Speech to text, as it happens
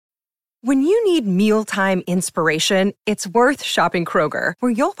When you need mealtime inspiration, it's worth shopping Kroger,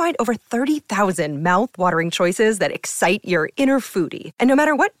 where you'll find over 30,000 mouth-watering choices that excite your inner foodie. And no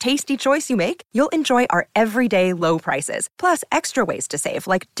matter what tasty choice you make, you'll enjoy our everyday low prices, plus extra ways to save,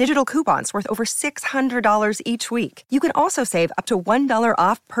 like digital coupons worth over $600 each week. You can also save up to $1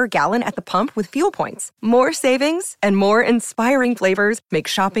 off per gallon at the pump with fuel points. More savings and more inspiring flavors make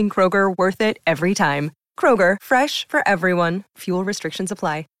shopping Kroger worth it every time. Kroger, fresh for everyone. Fuel restrictions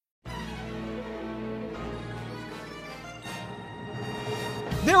apply.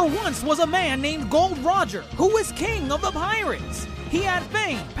 There once was a man named Gold Roger who was king of the pirates. He had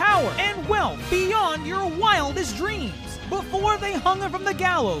fame, power, and wealth beyond your wildest dreams. Before they hung him from the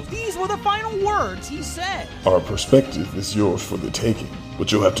gallows, these were the final words he said. Our perspective is yours for the taking,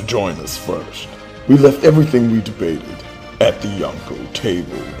 but you'll have to join us first. We left everything we debated at the Yonkō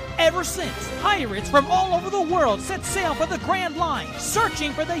table. Ever since, pirates from all over the world set sail for the Grand Line,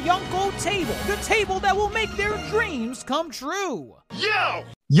 searching for the Yonkō table, the table that will make their dreams come true. Yo!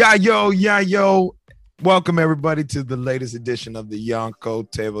 Yo. Welcome, everybody, to the latest edition of the Yonkō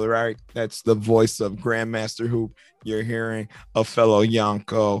table, right? That's the voice of Grandmaster Hoop. You're hearing a fellow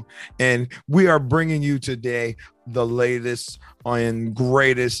Yonkō. And we are bringing you today the latest and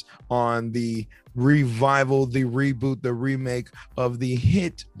greatest on the revival, the reboot, the remake of the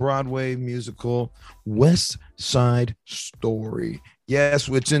hit Broadway musical West Side Story. Yes,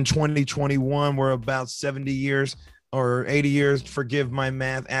 it's in 2021. We're about 70 years or 80 years, forgive my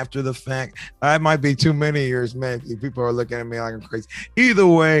math after the fact. I might be too many years, man. People are looking at me like I'm crazy. Either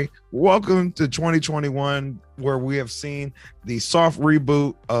way, welcome to 2021, where we have seen the soft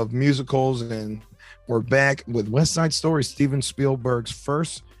reboot of musicals, and we're back with West Side Story, Steven Spielberg's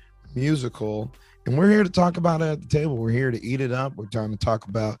first musical. And we're here to talk about it at the table. We're here to eat it up. We're trying to talk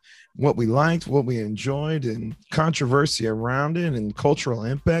about what we liked, what we enjoyed, and controversy around it, and cultural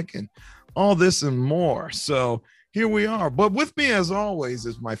impact, and all this and more. So here we are. But with me, as always,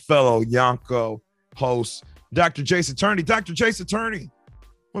 is my fellow Yonkō host, Dr. Jason Turney. Dr. Jason Turney,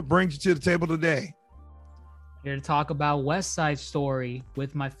 what brings you to the table today? Here to talk about West Side Story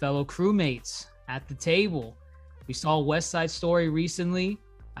with my fellow crewmates at the table. We saw West Side Story recently.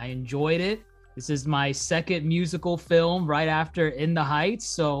 I enjoyed it. This is my second musical film right after In the Heights.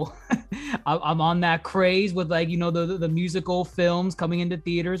 So I'm on that craze with, like, you know, the musical films coming into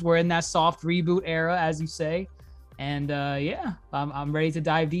theaters. We're in that soft reboot era, as you say. And yeah, I'm ready to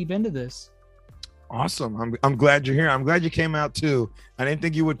dive deep into this. Awesome. I'm glad you're here. I'm glad you came out too. I didn't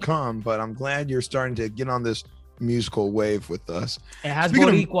think you would come, but I'm glad you're starting to get on this musical wave with us. It has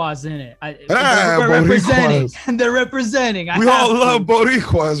Boricuas in it. They're representing. We all love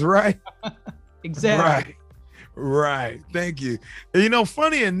Boricuas, right? Exactly. Right. Thank you. You know,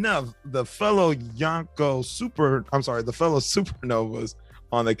 funny enough, the fellow Supernovas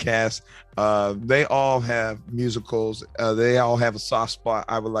on the cast, they all have musicals. They all have a soft spot,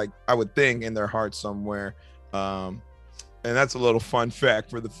 I would think, in their heart somewhere. And that's a little fun fact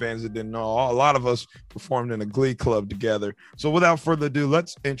for the fans that didn't know. A lot of us performed in a glee club together. So without further ado,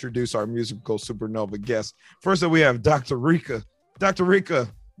 let's introduce our musical supernova guests. First up, we have Dr. Rika. Dr. Rika,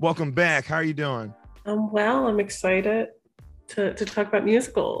 welcome back. How are you doing? Well, I'm excited to talk about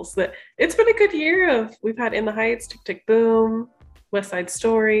musicals. It's been a good year. We've had In the Heights, Tick, Tick, Boom, West Side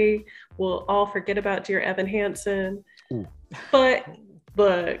Story. We'll all forget about Dear Evan Hansen. Ooh. But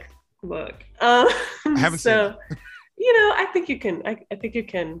look. I haven't seen it. You know, I think you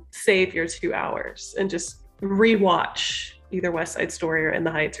can save your 2 hours and just rewatch either West Side Story or In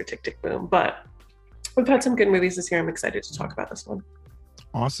the Heights or Tick, Tick, Boom. But we've had some good movies this year. I'm excited to talk about this one.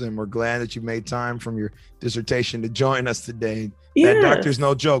 Awesome. We're glad that you made time from your dissertation to join us today. Yeah. That doctor's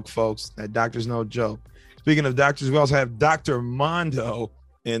no joke, folks. That doctor's no joke. Speaking of doctors, we also have Dr. Mondo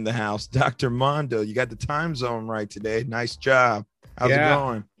in the house. Dr. Mondo, you got the time zone right today. Nice job. How's it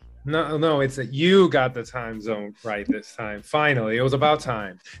going? No, it's that you got the time zone right this time. Finally, it was about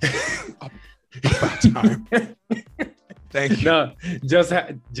time. About time. Thank you. No, just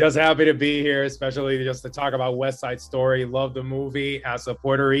happy to be here, especially just to talk about West Side Story. Love the movie. As a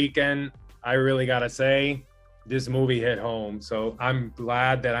Puerto Rican, I really gotta say, this movie hit home. So I'm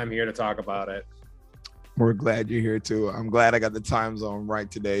glad that I'm here to talk about it. We're glad you're here too. I'm glad I got the time zone right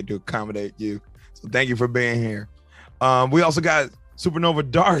today to accommodate you. So thank you for being here. We also got Supernova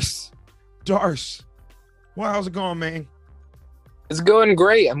Darce. Well, how's it going, man? It's going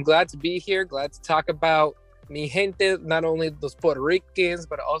great. I'm glad to be here. Glad to talk about mi gente, not only those Puerto Ricans,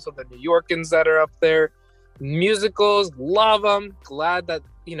 but also the New Yorkans that are up there. Musicals, love them. Glad that,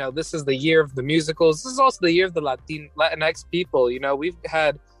 you know, this is the year of the musicals. This is also the year of the Latinx people. You know, we've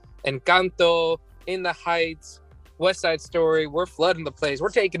had Encanto, In the Heights, West Side Story. We're flooding the place. We're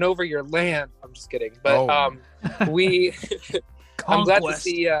taking over your land. I'm just kidding. But we I'm glad to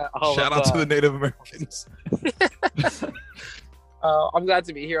see shout out to the Native Americans. I'm glad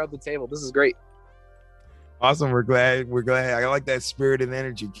to be here on the table. This is great. Awesome. We're glad. I like that spirit and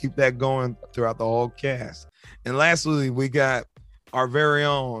energy. Keep that going throughout the whole cast. And lastly, we got our very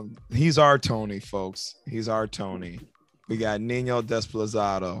own. He's our Tony, folks. He's our Tony. We got Nino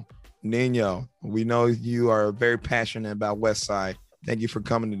Desplazado. Nino, we know you are very passionate about West Side. Thank you for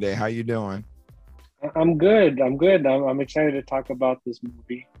coming today. How you doing? I'm good. I'm excited to talk about this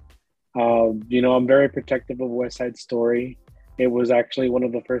movie. I'm very protective of West Side Story. It was actually one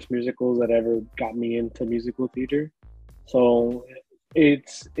of the first musicals that ever got me into musical theater. So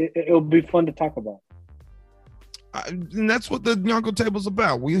it'll be fun to talk about. And that's what the Yonkō table's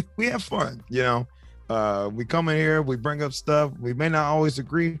about. We have fun, we come in here, we bring up stuff. We may not always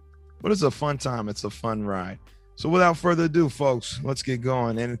agree, but it's a fun time. It's a fun ride. So without further ado, folks, let's get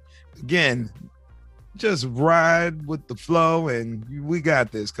going. And again, just ride with the flow, and we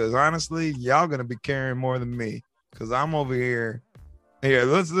got this. Because honestly, y'all gonna be carrying more than me. Because I'm over here. Here,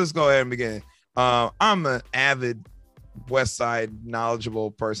 let's go ahead and begin. I'm an avid West Side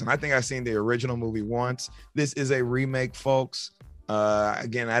knowledgeable person. I think I've seen the original movie once. This is a remake, folks.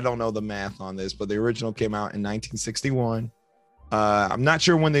 Again, I don't know the math on this, but the original came out in 1961. I'm not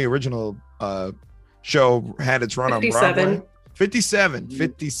sure when the original show had its run 57. On Broadway.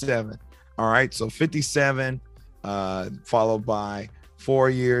 57. All right, so 57, followed by 4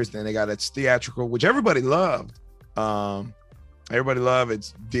 years. Then they got its theatrical, which everybody loved.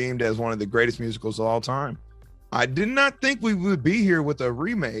 It's deemed as one of the greatest musicals of all time. I did not think we would be here with a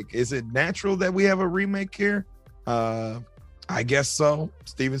remake. Is it natural that we have a remake here? I guess so.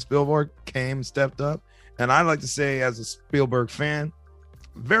 Steven Spielberg stepped up. And I'd like to say, as a Spielberg fan,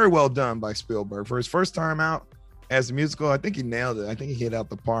 very well done by Spielberg. For his first time out as a musical, I think he nailed it. I think he hit out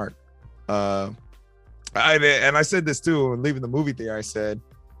the park. I said this too when leaving the movie theater. I said,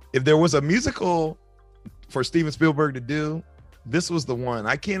 if there was a musical for Steven Spielberg to do, this was the one.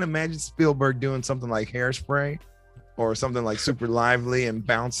 I can't imagine Spielberg doing something like Hairspray or something like super lively and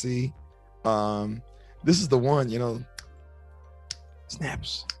bouncy. This is the one,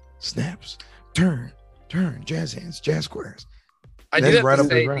 snaps, turn, jazz hands, jazz squares. I do have to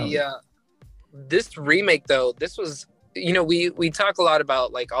say this remake though, this was, we talk a lot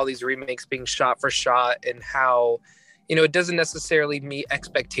about like all these remakes being shot for shot and how, it doesn't necessarily meet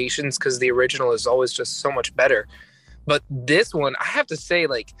expectations because the original is always just so much better. But this one, I have to say,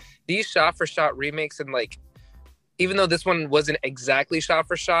 like, these shot for shot remakes, and like, even though this one wasn't exactly shot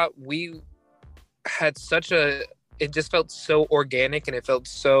for shot, we had it just felt so organic, and it felt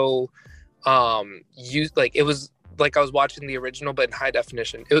so like it was like I was watching the original but in high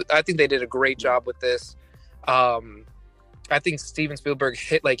definition. I think they did a great job with this. I think Steven Spielberg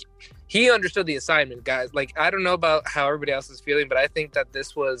he understood the assignment, guys. Like, I don't know about how everybody else is feeling, but I think that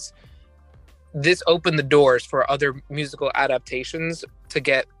this opened the doors for other musical adaptations to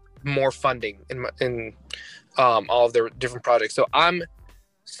get more funding in all of their different projects. So I'm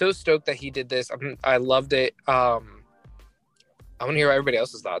so stoked that he did this. I loved it. I want to hear everybody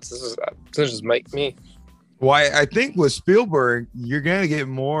else's thoughts. This is just me. Well, I think with Spielberg, you're going to get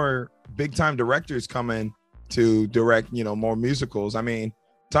more big time directors coming to direct, more musicals. I mean,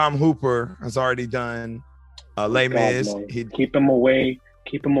 Tom Hooper has already done Les Mis. No. Keep him away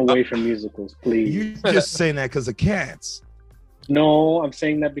from musicals, please. You're just saying that because of Cats. No, I'm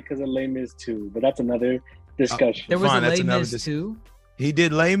saying that because of Les Mis too, but that's another discussion. There was a Les Mis too? He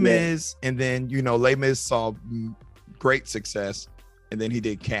did Les Mis, and then, Les Mis saw great success, and then he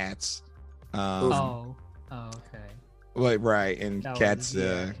did Cats. Okay. Right, and Cats,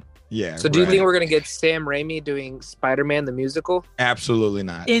 yeah. So do you think we're going to get Sam Raimi doing Spider-Man the musical? Absolutely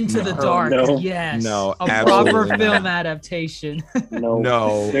not. Into the Dark, no. yes. No, a proper film adaptation.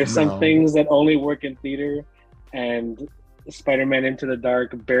 No. There's some things that only work in theater, and Spider-Man Into the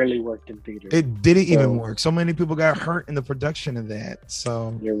Dark barely worked in theater. It didn't even work. So many people got hurt in the production of that.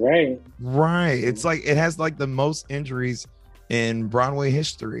 So you're right. Right. It's like it has like the most injuries in Broadway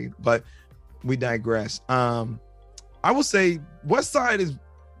history, but we digress. I will say West Side is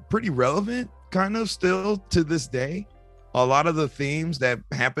pretty relevant kind of still to this day. A lot of the themes that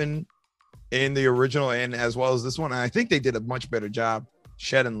happen in the original and as well as this one, I think they did a much better job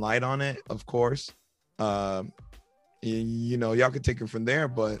shedding light on it, of course. Y'all could take it from there,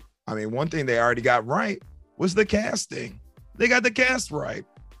 but I mean, one thing they already got right was the casting. They got the cast right.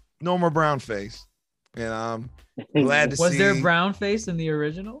 No more brown face. and I'm glad to see. Was there brown face in the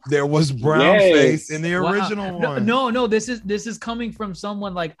original? There was brown face in the original one. No. This is coming from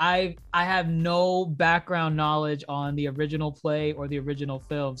someone like I have no background knowledge on the original play or the original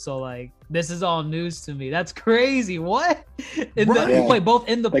film, so like this is all news to me. That's crazy. What? Wait, both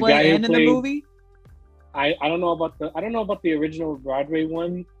in the play and in the movie? I don't know about the original Broadway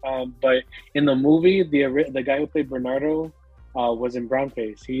one, but in the movie, the guy who played Bernardo was in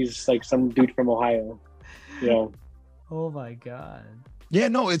brownface. He's like some dude from Ohio. Yeah. Oh my god. Yeah,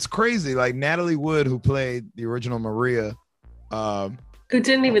 no, it's crazy. Like Natalie Wood, who played the original Maria, who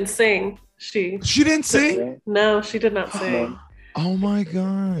didn't even sing. She didn't sing. No, she did not sing. Oh my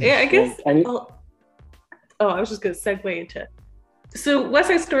god. Yeah, I guess. I was just gonna segue into. So West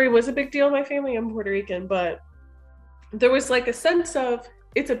Side Story was a big deal in my family. I'm Puerto Rican, but there was like a sense of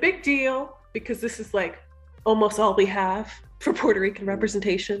it's a big deal because this is like almost all we have for Puerto Rican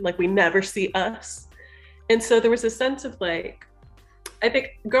representation. Like we never see us. And so there was a sense of like, I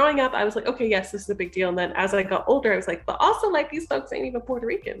think growing up, I was like, okay, yes, this is a big deal. And then as I got older, I was like, but also like these folks ain't even Puerto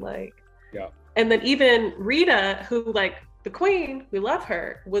Rican. Like, yeah. And then even Rita, who like the queen, we love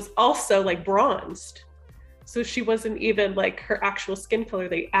her, was also like bronzed. So she wasn't even like her actual skin color.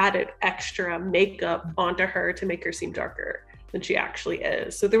 They added extra makeup onto her to make her seem darker than she actually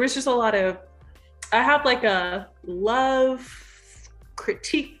is. So there was just a lot of, I have like a love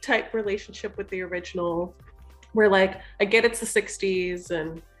critique type relationship with the original, where like, I get it's the 60s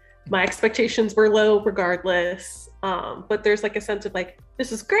and my expectations were low regardless. But there's like a sense of like,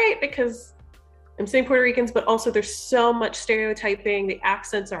 this is great because I'm saying Puerto Ricans, but also there's so much stereotyping. The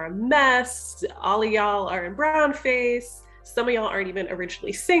accents are a mess. All of y'all are in brown face. Some of y'all aren't even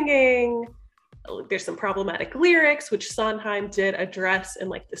originally singing. There's some problematic lyrics, which Sondheim did address in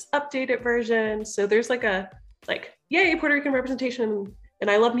like this updated version. So there's like a, like, yay, Puerto Rican representation.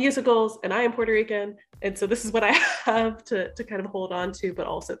 And I love musicals and I am Puerto Rican. And so this is what I have to kind of hold on to, but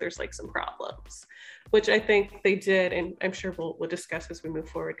also there's like some problems, which I think they did. And I'm sure we'll discuss as we move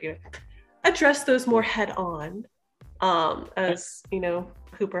forward. You know, address those more head on, as you know,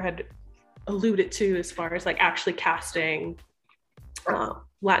 Hooper had alluded to, as far as like actually casting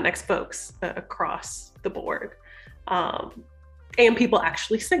Latinx folks across the board, and people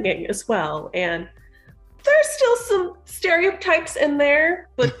actually singing as well. And there's still some stereotypes in there,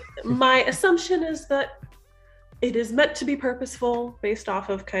 but my assumption is that it is meant to be purposeful based off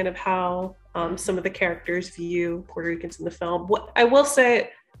of kind of how some of the characters view Puerto Ricans in the film. What I will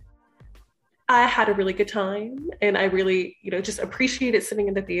say, I had a really good time, and I really, you know, just appreciated sitting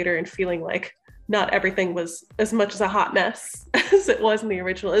in the theater and feeling like not everything was as much as a hot mess as it was in the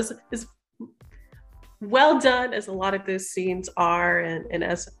original. Is well done as a lot of those scenes are, and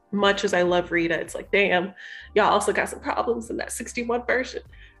as much as I love Rita, it's like, damn, y'all also got some problems in that 61 version.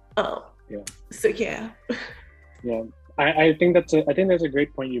 So yeah. Yeah, I think that's a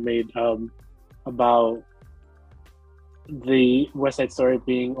great point you made about the West Side Story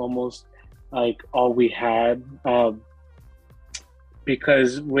being almost like all we had,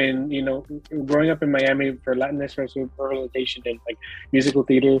 because when, you know, growing up in Miami for Latinx representation in like musical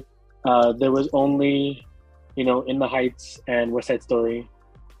theater, there was only, you know, In the Heights and West Side Story,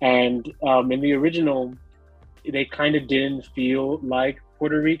 and in the original, they kind of didn't feel like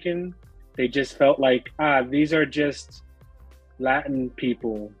Puerto Rican. They just felt like, these are just Latin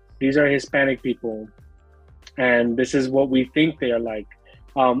people, these are Hispanic people, and this is what we think they are like.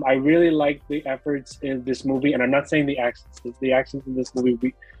 I really like the efforts in this movie, and I'm not saying the accents in this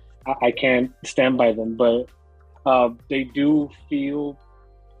movie, I can't stand by them, but they do feel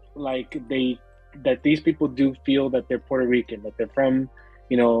like that these people do feel that they're Puerto Rican, that they're from,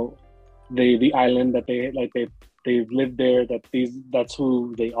 you know, the island, that they've lived there, that's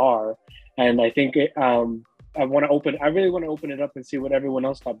who they are. And I think I really want to open it up and see what everyone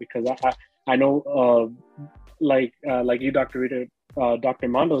else thought, because I know like you, Dr. Rita, Dr.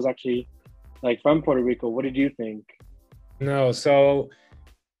 Mondo is actually like from Puerto Rico. What did you think? No, so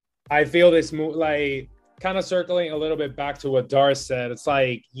I feel this like kind of circling a little bit back to what Dar said. It's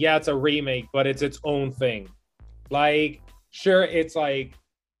like, yeah, it's a remake, but it's its own thing. Like, sure, it's like,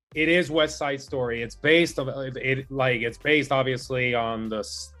 it is West Side Story. It's based obviously on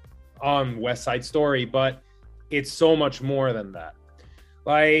West Side Story, but it's so much more than that.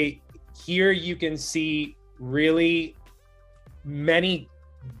 Like, here you can see really many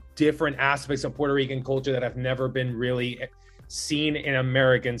different aspects of Puerto Rican culture that have never been really seen in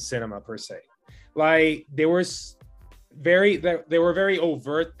American cinema per se. Like, there were very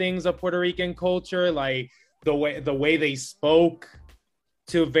overt things of Puerto Rican culture, like the way they spoke,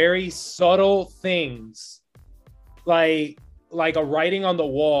 to very subtle things, like like a writing on the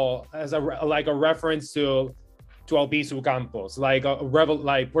wall as a reference to Albizu Campos, like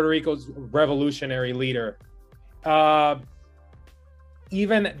like Puerto Rico's revolutionary leader.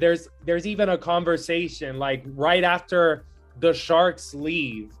 Even there's even a conversation like right after the sharks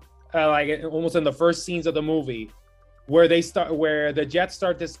leave, like almost in the first scenes of the movie, where the Jets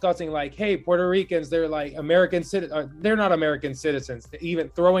start discussing like, hey, Puerto Ricans, they're like they're not American citizens, even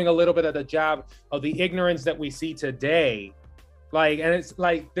throwing a little bit of the jab of the ignorance that we see today. Like, and it's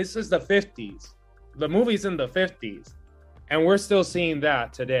like, this is the 50s. The movie's in the 50s. And we're still seeing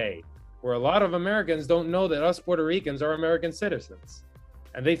that today, where a lot of Americans don't know that us Puerto Ricans are American citizens.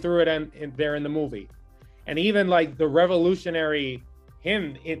 And they threw it in there in the movie. And even like the revolutionary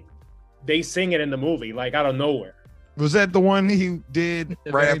hymn, they sing it in the movie, like out of nowhere. Was that the one he did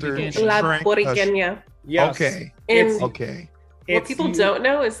right after La Boriqueña? Yes. Okay. Okay. What people don't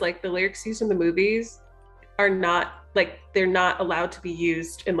know is like the lyrics used in the movies are not like, they're not allowed to be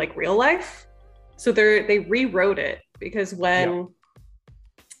used in like real life. So they rewrote it because when I'm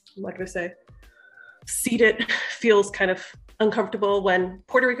not gonna say "seed it" feels kind of uncomfortable. When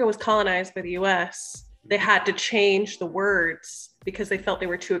Puerto Rico was colonized by the US, they had to change the words because they felt they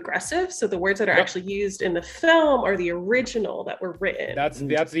were too aggressive. So the words that are actually used in the film are the original that were written. That's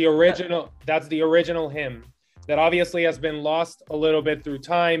the original hymn that obviously has been lost a little bit through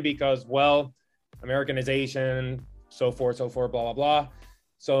time because, well, Americanization, so forth, blah, blah, blah.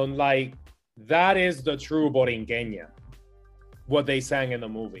 So like, that is the true Borinqueña, what they sang in the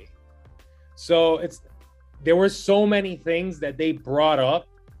movie. So there were so many things that they brought up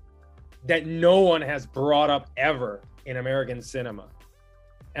that no one has brought up ever in American cinema.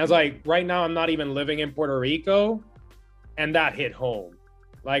 And I was like, right now I'm not even living in Puerto Rico, and that hit home.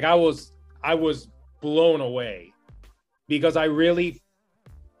 Like I was blown away because I really,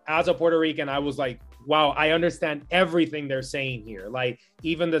 as a Puerto Rican, I was like, wow, I understand everything they're saying here. Like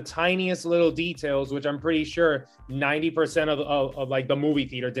even the tiniest little details, which I'm pretty sure 90% of like the movie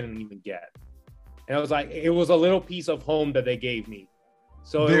theater didn't even get. And I was like, it was a little piece of home that they gave me.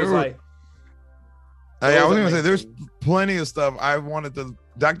 So it was like, I was gonna say there's plenty of stuff I wanted to.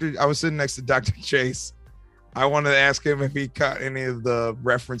 I was sitting next to Dr. Chase. I wanted to ask him if he caught any of the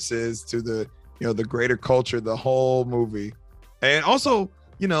references to the greater culture, the whole movie, and also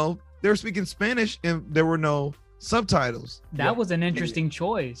they were speaking Spanish and there were no subtitles. That was an interesting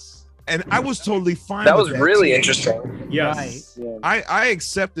choice. And I was totally fine. That was really interesting. Yes. Right. I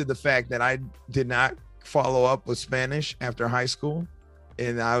accepted the fact that I did not follow up with Spanish after high school,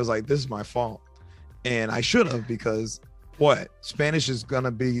 and I was like, this is my fault. And I should have, because Spanish is going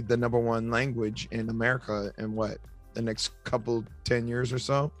to be the number one language in America in the next 10 years or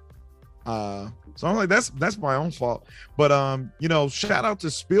so. So I'm like, that's my own fault. But, shout out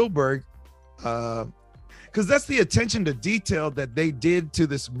to Spielberg, because that's the attention to detail that they did to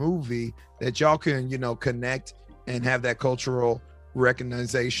this movie that y'all can, connect and have that cultural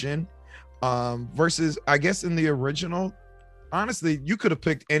recognition, versus, I guess, in the original, honestly, you could have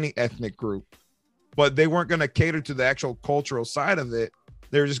picked any ethnic group, but they weren't going to cater to the actual cultural side of it.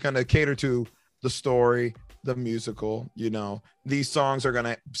 They were just going to cater to the story, the musical. These songs are going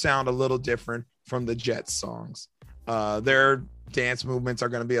to sound a little different from the Jets songs. Their dance movements are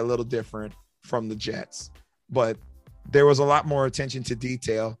going to be a little different from the Jets, but there was a lot more attention to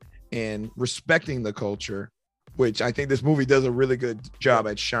detail and respecting the culture, which I think this movie does a really good job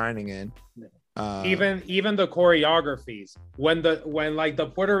at shining in. Even the choreographies, when like the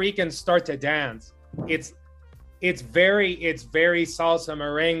Puerto Ricans start to dance, it's very salsa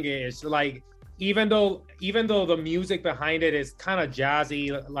merengue. It's like, even though the music behind it is kind of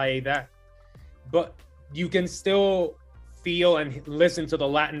jazzy like that, but you can still feel and listen to the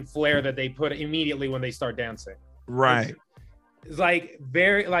Latin flair that they put immediately when they start dancing. Right. It's like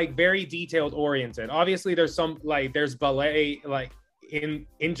very detailed oriented. Obviously there's ballet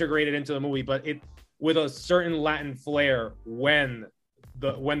integrated into the movie, but it with a certain Latin flair when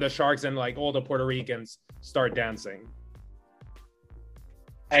the sharks and like all the Puerto Ricans start dancing.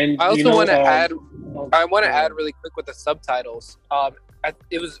 And I also want to add. I want to add really quick with the subtitles.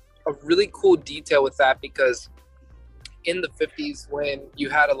 It was a really cool detail with that, because in the 50s, when you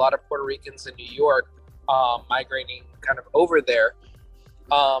had a lot of Puerto Ricans in New York migrating kind of over there,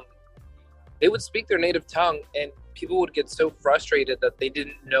 they would speak their native tongue, and people would get so frustrated that they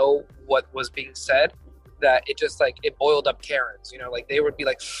didn't know what was being said, that it just it boiled up Karens. Like they would be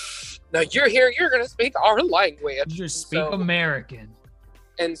like, "Now you're here, you're gonna speak our language. You speak American."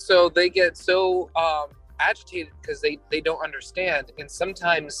 And so they get so agitated because they don't understand. And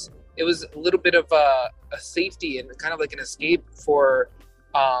sometimes it was a little bit of a safety and kind of like an escape for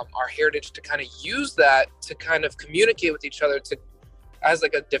our heritage, to kind of use that to kind of communicate with each other, to as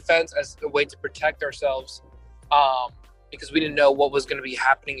like a defense, as a way to protect ourselves, because we didn't know what was going to be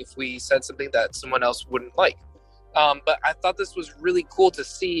happening if we said something that someone else wouldn't like. But I thought this was really cool to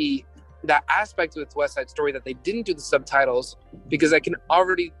see that aspect with West Side Story, that they didn't do the subtitles, because I can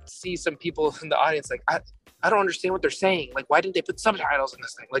already see some people in the audience like, I don't understand what they're saying. Like, why didn't they put subtitles in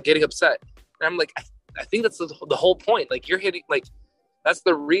this thing? Like, getting upset. And I'm like, I think that's the whole point. Like, you're hitting, like, that's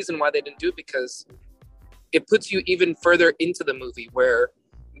the reason why they didn't do it, because it puts you even further into the movie, where,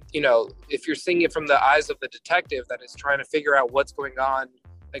 you know, if you're seeing it from the eyes of the detective that is trying to figure out what's going on,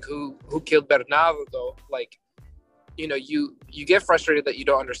 like who killed Bernardo, like, you know, you get frustrated that you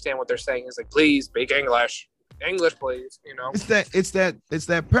don't understand what they're saying. It's like, please speak English, please. You know, it's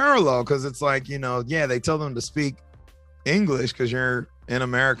that parallel, because it's like, you know, yeah, they tell them to speak English because you're in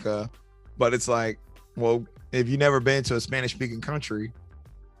America, but it's like, well, if you've never been to a Spanish speaking country,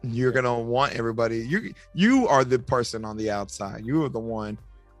 you're gonna want everybody. You are the person on the outside. You are the one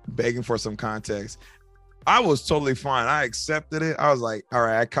begging for some context. I was totally fine. I accepted it. I was like, all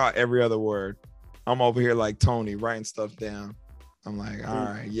right, I caught every other word. I'm over here like Tony, writing stuff down. I'm like, all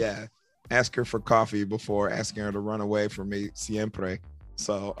right, yeah. Ask her for coffee before asking her to run away from me. Siempre.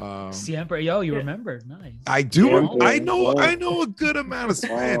 So Siempre, yo, you remember? Nice. I do. Siempre. I know a good amount of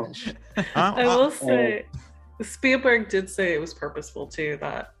Spanish. I will say, Spielberg did say it was purposeful too,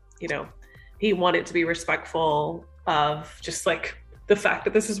 that, you know, he wanted to be respectful of just like the fact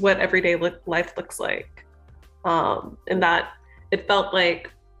that this is what everyday life looks like. And that it felt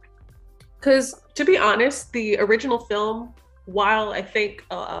like, because to be honest, the original film, while I think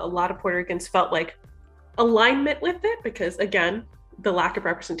a lot of Puerto Ricans felt like alignment with it, because again, the lack of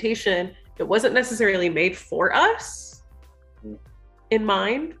representation, it wasn't necessarily made for us in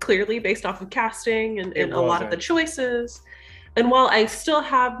mind, clearly based off of casting and a lot of the choices. And while I still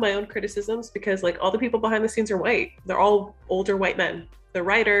have my own criticisms, because like all the people behind the scenes are white, they're all older white men. The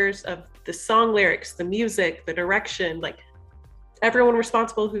writers of the song lyrics, the music, the direction, like everyone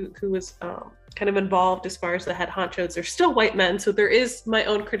responsible who was kind of involved as far as the head honchos, they're still white men. So there is my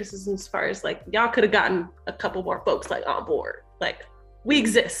own criticism as far as like, y'all could have gotten a couple more folks like on board. Like, we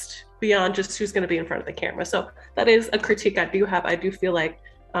exist beyond just who's going to be in front of the camera. So that is a critique I do have. I do feel like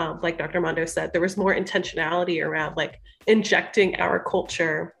Dr. Mondo said, there was more intentionality around like injecting our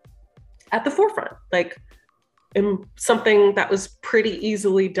culture at the forefront. Like, something that was pretty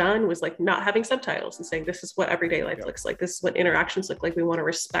easily done was like not having subtitles and saying, this is what everyday life looks like. This is what interactions look like. We want to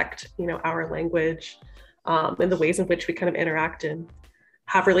respect, you know, our language and the ways in which we kind of interact and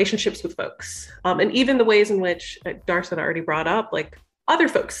have relationships with folks. And even the ways in which Darce had already brought up, like other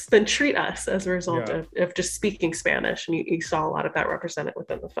folks then treat us as a result of just speaking Spanish. And you saw a lot of that represented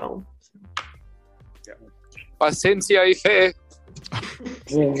within the film. So. Paciencia y fe.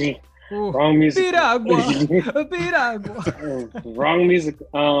 Wrong music. Piragua. Wrong music.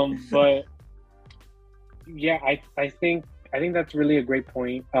 But yeah, I think that's really a great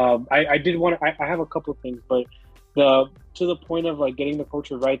point. I did want to. I have a couple of things, but to the point of like getting the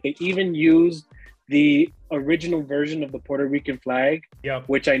culture right, they even used the original version of the Puerto Rican flag,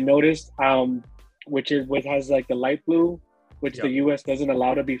 which I noticed, which has like the light blue, which the U.S. doesn't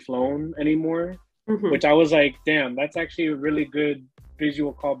allow to be flown anymore. Mm-hmm. Which I was like, damn, that's actually a really good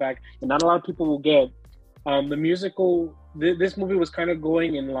visual callback, and not a lot of people will get. The musical, this movie was kind of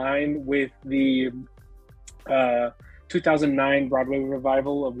going in line with the 2009 Broadway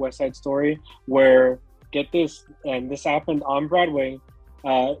revival of West Side Story, where, get this, and this happened on Broadway,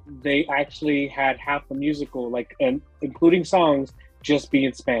 they actually had half the musical, like, and including songs, just be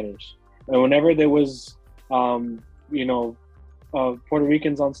in Spanish. And whenever there was, Puerto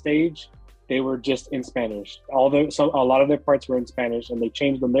Ricans on stage, they were just in Spanish. A lot of their parts were in Spanish, and they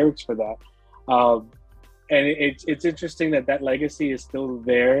changed the lyrics for that. And it's interesting that legacy is still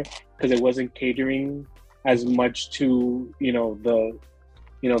there, because it wasn't catering as much to the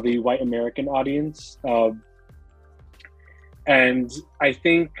white American audience. And I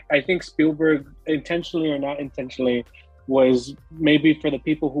think Spielberg, intentionally or not intentionally, was maybe for the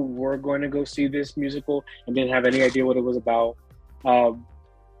people who were going to go see this musical and didn't have any idea what it was about.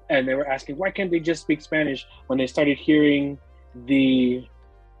 And they were asking, why can't they just speak Spanish? When they started hearing the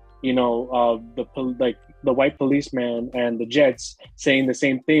white policeman and the Jets saying the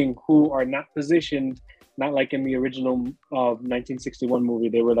same thing, who are not positioned, not like in the original 1961 movie,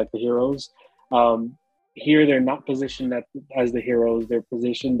 they were like the heroes. Here, they're not positioned as the heroes. They're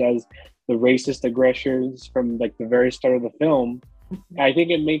positioned as the racist aggressors from like the very start of the film. I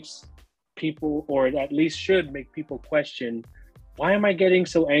think it makes people, or at least should make people, question, why am I getting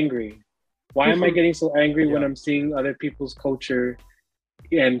so angry? Why am I getting so angry when I'm seeing other people's culture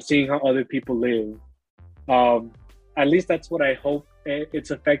and seeing how other people live. At least that's what I hope its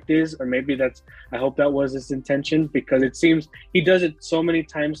effect is, or maybe I hope that was his intention, because it seems he does it so many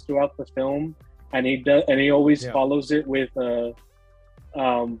times throughout the film, and he always follows it with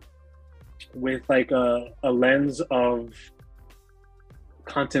like a lens of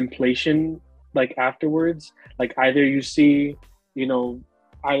contemplation, like afterwards. Like either you see, you know,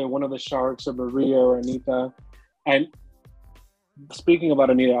 either one of the sharks or Maria or Anita, and speaking about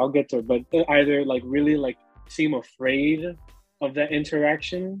Anita, I'll get to it, but either like really like seem afraid of that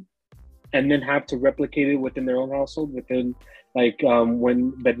interaction and then have to replicate it within their own household, within like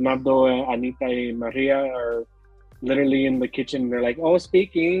when Bernardo, Anita, and Maria are literally in the kitchen, they're like, oh,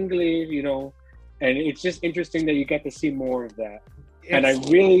 speak English, you know. And it's just interesting that you get to see more of that. And I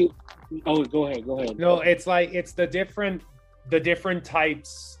really, go ahead. No, it's like, it's the different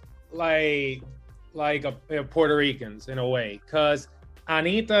types, like Puerto Ricans in a way, because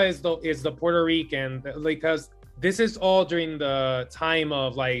Anita is the Puerto Rican, because this is all during the time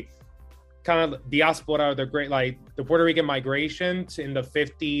of like kind of diaspora, the great, like the Puerto Rican migration in the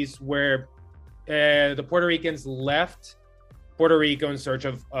 50s, where the Puerto Ricans left Puerto Rico in search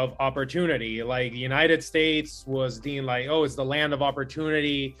of opportunity. Like the United States was deemed like, oh, it's the land of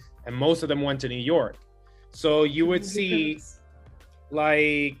opportunity, and most of them went to New York. So you would see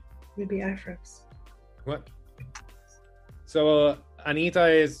like maybe Afros. What? So Anita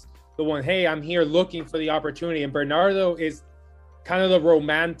is the one, hey, I'm here looking for the opportunity, and Bernardo is kind of the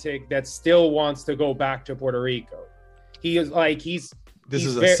romantic that still wants to go back to Puerto Rico. He is like, this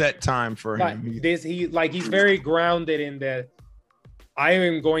is a set time for him. He's very grounded in that I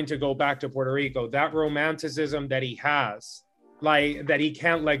am going to go back to Puerto Rico. That romanticism that he has, like that he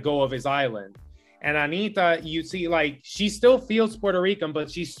can't let go of his island. And Anita, you see, like she still feels Puerto Rican,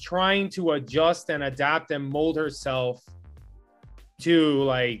 but she's trying to adjust and adapt and mold herself to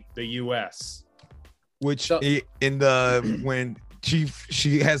like the US. Which in the when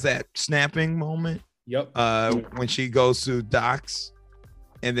she has that snapping moment. Yep. When she goes to Doc's,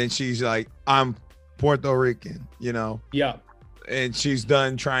 and then she's like, I'm Puerto Rican, you know? Yeah. And she's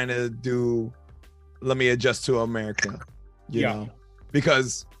done trying to let me adjust to America, you know?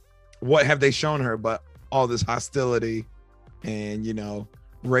 Because what have they shown her but all this hostility and, you know,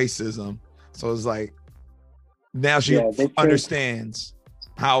 racism? So it's like, now she understands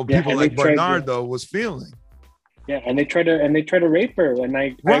how people like Bernardo was feeling. Yeah, and they try to rape her, and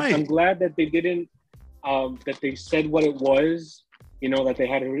I'm glad that they didn't, that they said what it was. You know, that they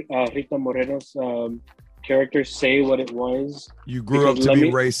had Rita Moreno's character say what it was. You grew up to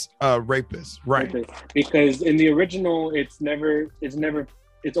be rapist, right? Rapist. Because in the original, it's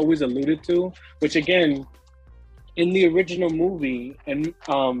always alluded to. Which again, in the original movie, and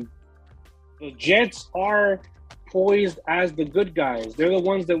the Jets are poised as the good guys. They're the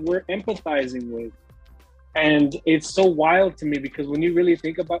ones that we're empathizing with, and it's so wild to me because when you really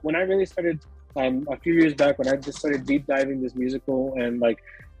think about, when I really started. A few years back when I just started deep diving this musical and like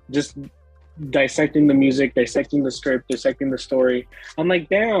just dissecting the music, dissecting the script, dissecting the story, I'm like,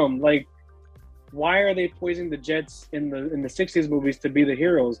 damn, like why are they poisoning the Jets in the 60s movies to be the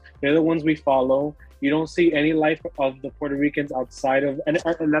heroes? They're the ones we follow. You don't see any life of the Puerto Ricans outside of, and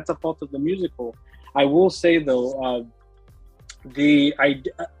that's a fault of the musical. I will say though,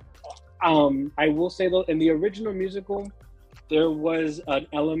 I will say though, in the original musical, there was an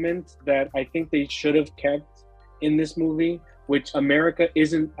element that I think they should have kept in this movie, which America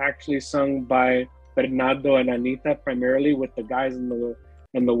isn't actually sung by Bernardo and Anita primarily, with the guys and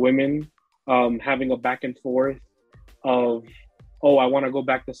the women having a back and forth of, oh, I want to go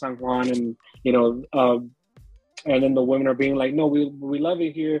back to San Juan, and you know, and then the women are being like, no, we love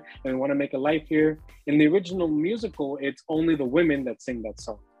it here and we want to make a life here. In the original musical, it's only the women that sing that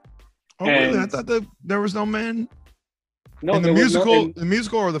song. Oh, really? I thought there was no men. No, in the musical, the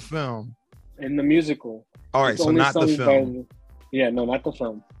musical or the film? In the musical. All right, so not the film. No, not the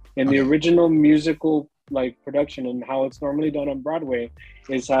film. In the original musical like production and how it's normally done on Broadway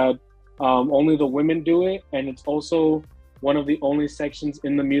is that only the women do it, and it's also one of the only sections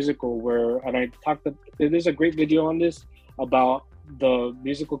in the musical where, and there's a great video on this about the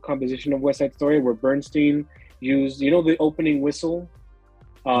musical composition of West Side Story where Bernstein used, you know, the opening whistle.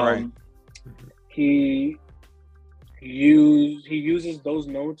 Right. He uses those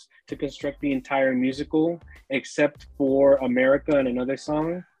notes to construct the entire musical, except for America and another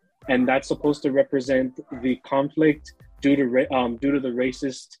song, and that's supposed to represent the conflict due to the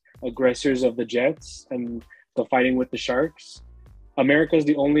racist aggressors of the Jets and the fighting with the Sharks. America is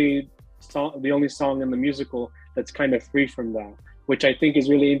the only song in the musical that's kind of free from that, which I think is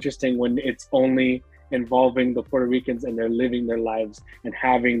really interesting when it's only involving the Puerto Ricans, and they're living their lives and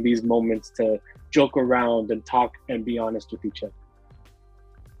having these moments to joke around and talk and be honest with each other.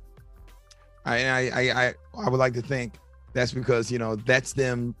 I would like to think that's because, you know, that's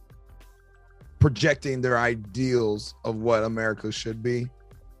them projecting their ideals of what America should be,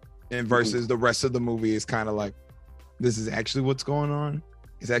 and versus the rest of the movie is kind of like, this is actually what's going on.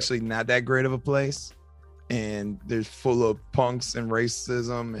 It's actually not that great of a place, and there's full of punks and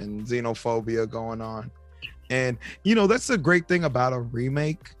racism and xenophobia going on. And, you know, that's the great thing about a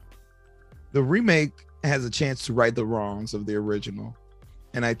remake. The remake has a chance to right the wrongs of the original,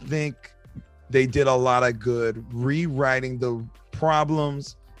 and I think they did a lot of good rewriting the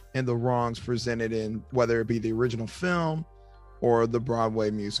problems and the wrongs presented in whether it be the original film or the Broadway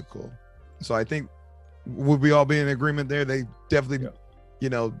musical. So I think, would we all be in agreement there? They definitely, you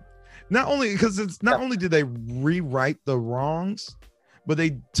know, not only because it's not only did they rewrite the wrongs, but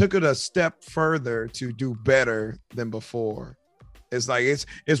they took it a step further to do better than before. It's like,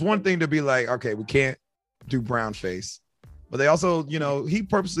 it's one thing to be like, okay, we can't do brown face, but they also, you know, he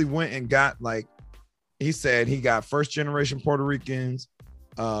purposely went and got, like he said, he got first generation Puerto Ricans,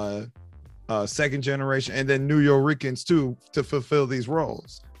 second generation, and then New Yorkers too, to fulfill these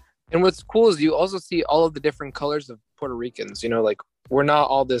roles. And what's cool is you also see all of the different colors of Puerto Ricans. You know, like, we're not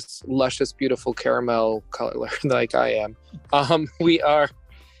all this luscious, beautiful caramel color like I am. We are,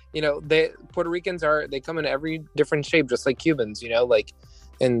 you know, Puerto Ricans they come in every different shape, just like Cubans, you know, like,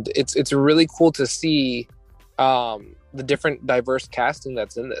 and it's really cool to see the different diverse casting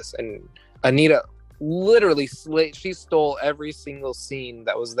that's in this. And Anita literally she stole every single scene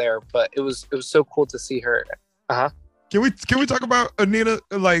that was there, but it was so cool to see her. Can we talk about Anita?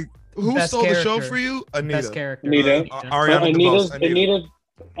 Like, who Best stole character. the show for you? Anita. Best character. Anita. Ariana DeBose. Anita.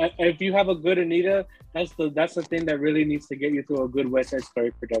 If you have a good Anita, that's the thing that really needs to get you through a good West Side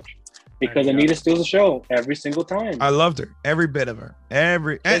Story production. Because Anita steals the show every single time. I loved her, every bit of her, and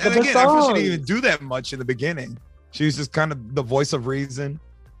again, I feel she didn't even do that much in the beginning. She was just kind of the voice of reason,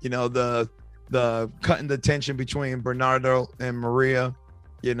 you know, the cutting the tension between Bernardo and Maria,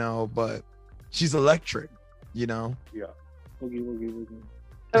 you know. But she's electric, you know. Yeah. Oogie.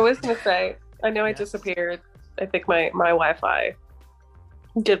 I was gonna say, I know I disappeared. I think my Wi-Fi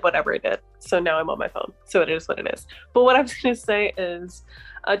did whatever it did, so now I'm on my phone. So it is what it is. But what I was gonna say is,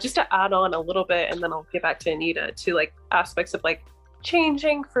 just to add on a little bit, and then I'll get back to Anita, to like aspects of like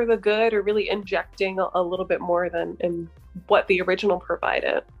changing for the good, or really injecting a little bit more than in what the original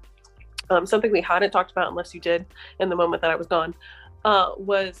provided. Something we hadn't talked about, unless you did in the moment that I was gone,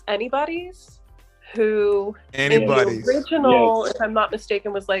 was Anybody's. Anybody's. In the original, Yes. if I'm not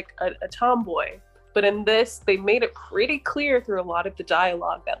mistaken, was like a tomboy. But in this, they made it pretty clear through a lot of the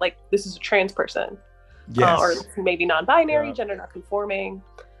dialogue that, like, this is a trans person. Yes. Or maybe non-binary, gender not conforming,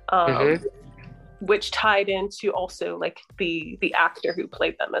 which tied into also like the actor who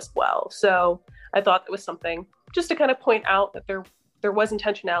played them as well. So I thought that was something just to kind of point out that there was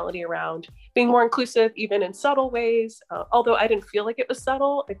intentionality around being more inclusive, even in subtle ways. Although I didn't feel like it was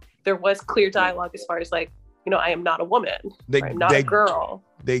subtle, there was clear dialogue as far as like, you know, I am not a woman, I'm not a girl.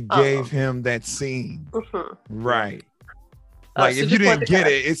 They gave him that scene, right? Like, so if you didn't get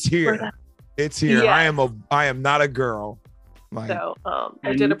it, it's here. that. It's here. Yeah. I am not a girl. Like, So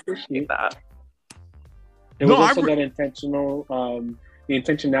I did appreciate that. There was also that intentional, the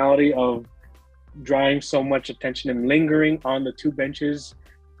intentionality of drawing so much attention and lingering on the two benches,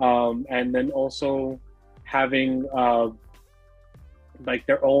 and then also having like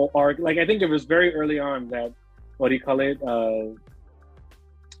their whole arc. Like, I think it was very early on that, what do you call it?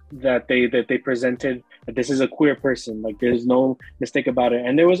 That they presented that this is a queer person. Like, there's no mistake about it.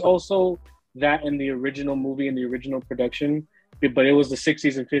 And there was also that in the original movie, in the original production, but it was the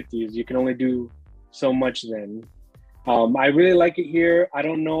 60s and 50s. You can only do so much then. I really like it here. I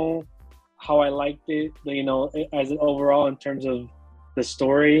don't know how I liked it, you know, as an overall in terms of the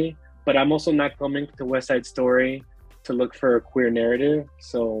story, but I'm also not coming to West Side Story to look for a queer narrative.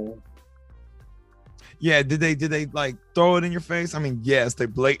 So yeah, did they like throw it in your face? I mean, yes, they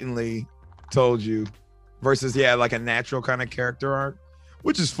blatantly told you, versus like a natural kind of character arc,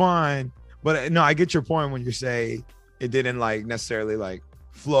 which is fine. But no, I get your point when you say it didn't like necessarily like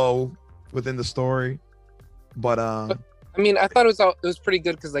flow within the story. But I mean, I thought it was pretty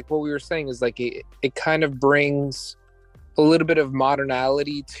good, because like what we were saying is like it kind of brings a little bit of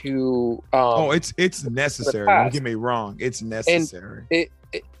modernality to it's necessary. Don't get me wrong, it's necessary. And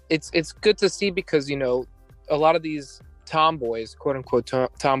it's good to see, because, you know, a lot of these tomboys, quote unquote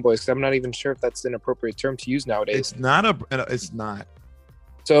tomboys, because I'm not even sure if that's an appropriate term to use nowadays. It's not.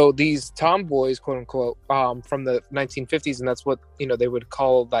 So these tomboys, quote unquote, from the 1950s, and that's what they would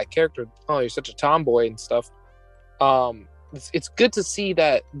call that character. Oh, you're such a tomboy and stuff. It's good to see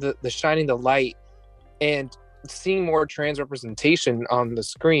that the shining the light and seeing more trans representation on the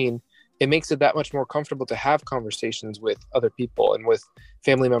screen. It makes it that much more comfortable to have conversations with other people and with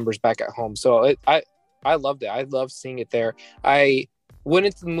family members back at home. So I loved it. I loved seeing it there. I went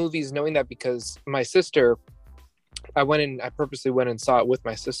into the movies knowing that because my sister. I purposely went and saw it with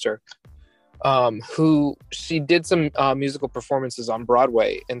my sister, who she did some musical performances on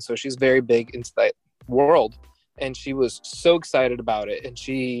Broadway. And so she's very big into that world. And she was so excited about it. And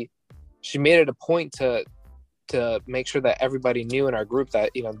she made it a point to make sure that everybody knew in our group that,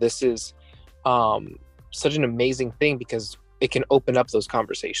 this is such an amazing thing because it can open up those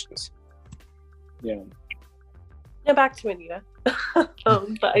conversations. Yeah. Now back to Anita.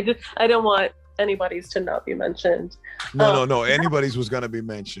 But I don't want anybody's to not be mentioned. No. Anybody's was gonna be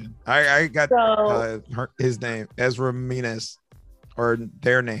mentioned. I got his name, Ezra Minas, or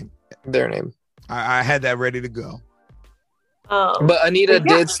their name. I had that ready to go. But Anita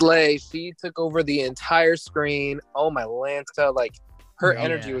did slay. She took over the entire screen. Oh my Lanta! Like her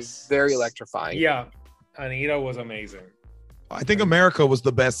energy was very electrifying. Yeah, Anita was amazing. I think America was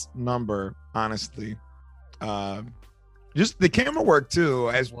the best number, honestly. Just the camera work too,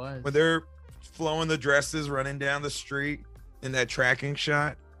 when they're flowing the dresses, running down the street in that tracking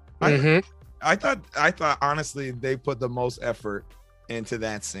shot. I thought honestly they put the most effort into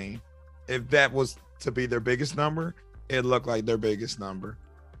that scene. If that was to be their biggest number, it looked like their biggest number.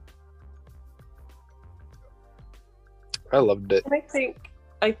 I loved it. And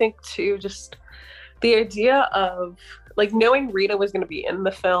I think too, just the idea of like knowing Rita was going to be in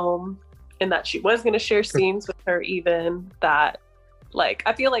the film and that she was going to share scenes with her, even that, like,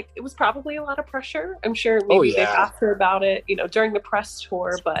 I feel like it was probably a lot of pressure. I'm sure maybe they asked her about it, during the press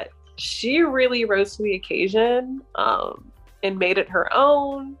tour, but she really rose to the occasion and made it her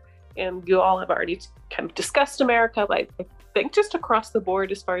own. And you all have already kind of discussed America, but I think just across the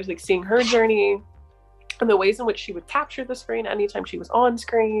board, as far as like seeing her journey and the ways in which she would capture the screen anytime she was on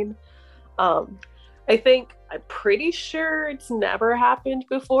screen. I'm pretty sure it's never happened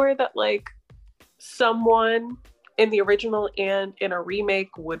before that like someone in the original and in a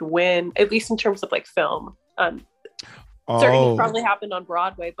remake would win, at least in terms of like film. Certainly probably happened on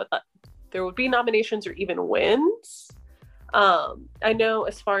Broadway, but there would be nominations or even wins. I know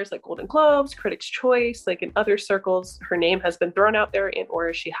as far as like Golden Globes, Critics' Choice, like in other circles, her name has been thrown out there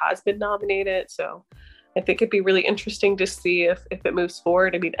or she has been nominated. So I think it'd be really interesting to see if it moves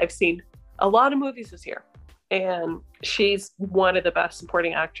forward. I mean, I've seen a lot of movies this year, and she's one of the best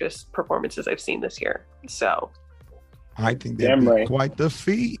supporting actress performances I've seen this year. So I think that'd be quite the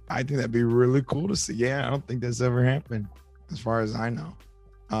feat. I think that'd be really cool to see. Yeah, I don't think that's ever happened, as far as I know.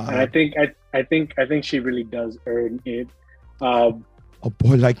 And I think she really does earn it. A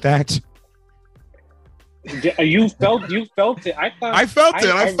boy like that. You felt it. I felt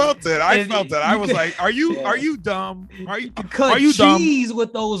it. I was like, "Are you dumb? Are you dumb?"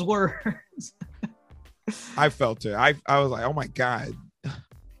 With those words. I felt it. I was like, "Oh my god,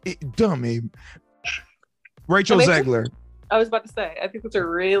 dummy." Rachel Zegler. I was about to say, I think it's a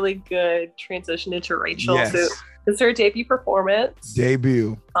really good transition into Rachel. Yes. So it's her debut performance.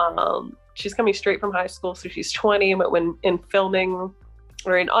 She's coming straight from high school, so she's 20. But when in filming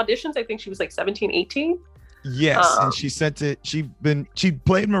or in auditions, I think she was like 17, 18. Yes, and she sent it. She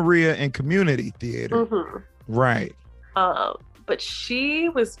played Maria in Community Theater, right? But she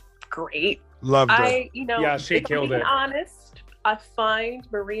was great. Loved her. She killed it. Honest, I find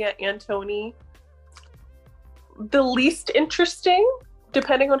Maria Antoni the least interesting,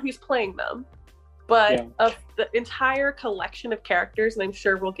 depending on who's playing them. But of the entire collection of characters, and I'm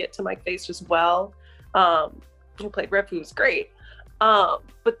sure we'll get to Mike Face as well, who played Rip, who was great.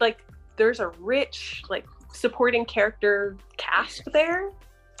 But like, there's a rich like supporting character cast there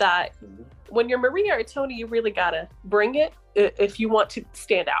that when you're Maria or Tony, you really gotta bring it if you want to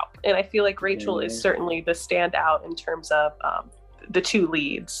stand out. And I feel like Rachel is certainly the standout in terms of the two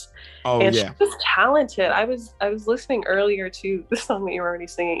leads. She's just talented. I was listening earlier to the song that you were already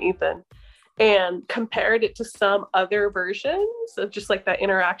singing, Ethan, and compared it to some other versions of just like that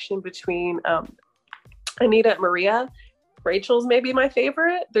interaction between Anita and Maria. Rachel's maybe my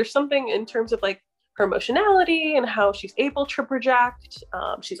favorite. There's something in terms of like her emotionality and how she's able to project.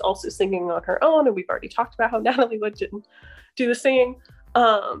 She's also singing on her own, and we've already talked about how Natalie Wood didn't do the singing.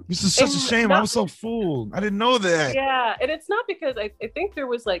 This is such a shame. I was so fooled. I didn't know that. Yeah, and it's not because I think there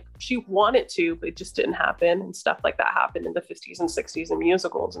was like she wanted to, but it just didn't happen, and stuff like that happened in the 50s and 60s in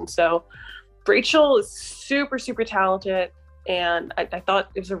musicals. And so Rachel is super, super talented. And I thought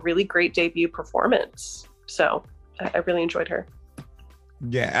it was a really great debut performance. So I really enjoyed her.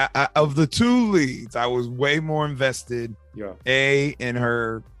 Yeah, of the two leads, I was way more invested. Yeah. A, in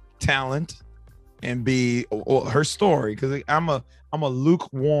her talent, and B, her story. Because I'm a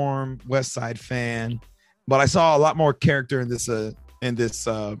lukewarm West Side fan, but I saw a lot more character in this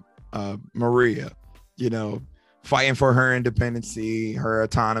Maria. You know, fighting for her independency, her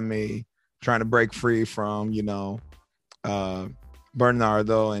autonomy, trying to break free from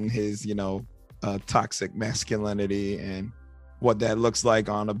Bernardo and his toxic masculinity and what that looks like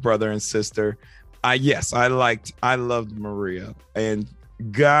on a brother and sister. I loved Maria, and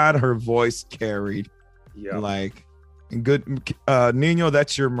God, her voice carried. Yeah. Like, good. Nino,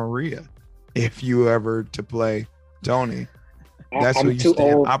 that's your Maria. If you ever to play Tony, that's I'm who you too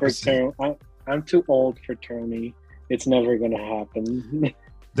stand old opposite. I'm too old for Tony. It's never gonna happen.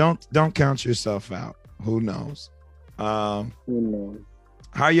 Don't count yourself out. Who knows? Who knows?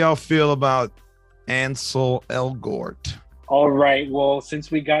 How y'all feel about Ansel Elgort? All right. Well,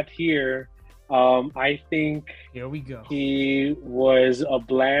 since we got here, I think Here we go. he was a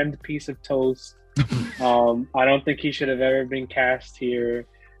bland piece of toast. I don't think he should have ever been cast here.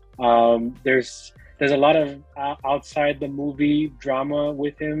 There's a lot of outside the movie drama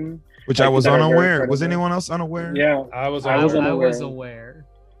with him, Which I was that are very unaware. Was credible. anyone else unaware? Yeah, I was I was unaware. I was unaware.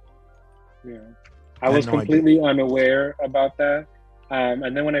 aware. yeah. I was no idea. completely unaware about that.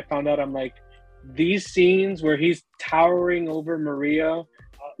 And then when I found out, I'm like, these scenes where he's towering over Maria,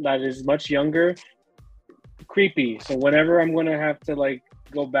 that is much younger, creepy. So whenever I'm gonna have to like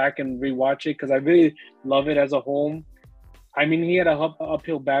go back and rewatch it, because I really love it as a whole. I mean, he had a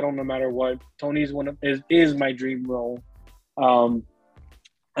uphill battle no matter what. Tony's is my dream role, and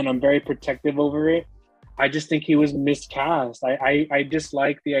I'm very protective over it. I just think he was miscast. I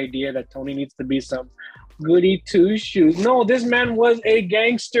dislike the idea that Tony needs to be some goody two shoes. No, this man was a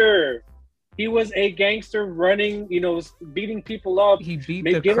gangster. He was a gangster running, beating people up. He beat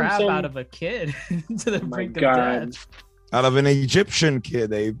May the give him crap some- out of a kid to the Oh my brink of God. death. Out of an Egyptian kid,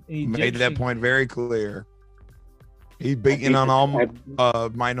 they made that Egyptian- point very clear. He's beating on all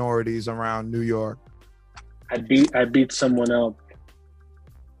minorities around New York. I beat someone up.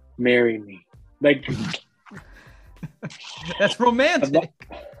 Marry me. Like, That's romantic.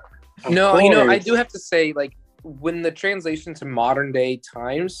 No, I course. do have to say, like, when the translation to modern day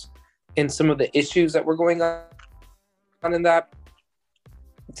times and some of the issues that were going on in that,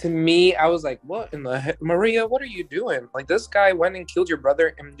 to me, I was like, what in the heck? Maria, what are you doing? Like, this guy went and killed your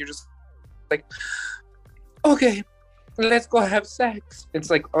brother, and you're just like, okay, let's go have sex. It's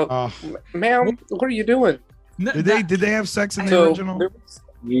like, ma'am, what are you doing? Did they have sex in the So, original?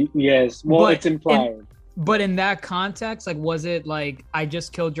 yes. Well, But it's implied. But in that context, like, was it like, I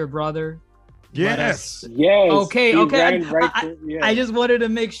just killed your brother? Yes. Yes. Okay, he okay. ran right through- yeah. I just wanted to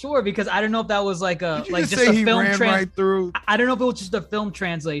make sure, because I don't know if that was like a Did you like just just say a he film ran right through? I don't know if it was just a film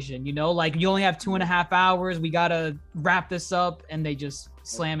translation, like you only have 2.5 hours. We gotta wrap this up, and they just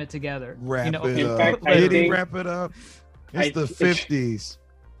slam it together. Wrap it In up. fact, I Did he think- wrap it up? It's I- the 50s.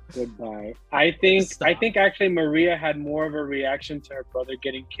 Goodbye. I think Stop. actually Maria had more of a reaction to her brother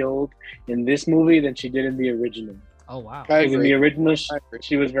getting killed in this movie than she did in the original. Oh wow. I In the agree. original, I agree.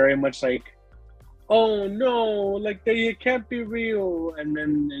 she was very much like, "Oh no, like it can't be real," and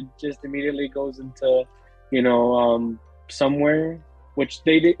then it just immediately goes into, somewhere, which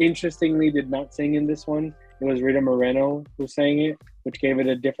they interestingly did not sing in this one. It was Rita Moreno who sang it, which gave it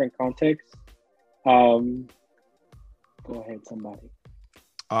a different context. Go ahead, somebody.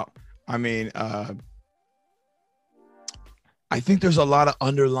 I mean, I think there's a lot of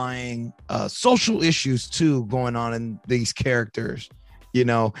underlying social issues too going on in these characters.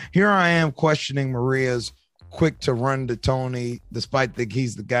 Here I am questioning Maria's quick to run to Tony, despite that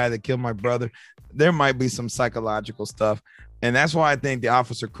he's the guy that killed my brother. There might be some psychological stuff, and that's why I think the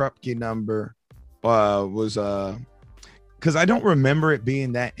Officer Krupke number was because I don't remember it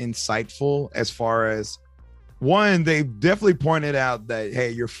being that insightful. As far as one, they definitely pointed out that,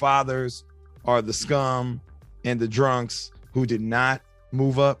 hey, your fathers are the scum and the drunks who did not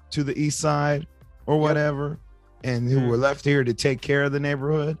move up to the east side or whatever, and who were left here to take care of the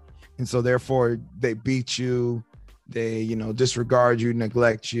neighborhood. And so therefore they beat you, they, disregard you,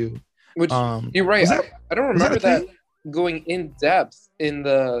 neglect you. Which, you're right. was that- I don't was that remember a that thing? going in depth in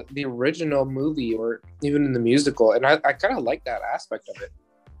the original movie or even in the musical. And I kind of like that aspect of it.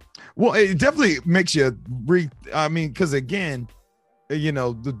 Well, it definitely makes you because again,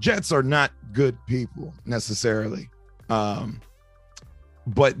 the Jets are not good people necessarily.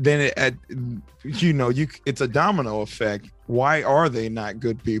 But then it's a domino effect. Why are they not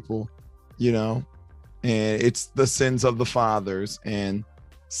good people? and it's the sins of the fathers and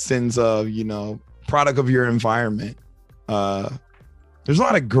sins of, you know, product of your environment. There's a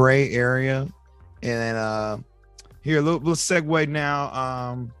lot of gray area, and here let's segue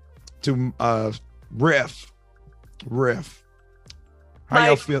now to Riff. How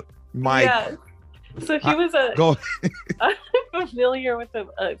y'all feel, Mike? Yeah. So he was go. I'm familiar with him.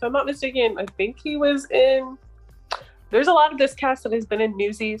 If I'm not mistaken, I think he was in. There's a lot of this cast that has been in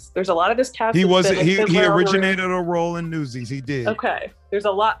Newsies. There's a lot of this cast. He was he originated a role in Newsies. He did. Okay. There's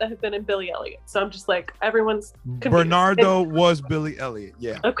a lot that have been in Billy Elliot. So I'm just like, everyone's confused. Bernardo was Billy Elliot.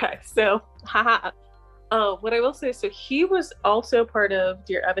 Yeah. Okay. So, haha. What I will say, so he was also part of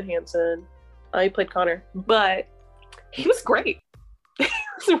Dear Evan Hansen. He played Connor, but he was great. He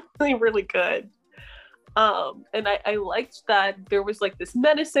was really, really good. And I liked that there was like this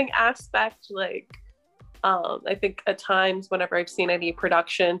menacing aspect, like, I think at times whenever I've seen any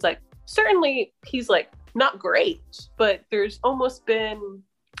productions, like certainly he's like not great, but there's almost been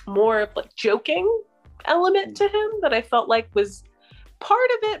more of like joking element to him that I felt like was part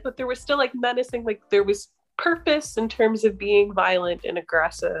of it, but there was still like menacing, like there was purpose in terms of being violent and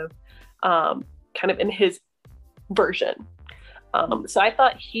aggressive, kind of in his version. So I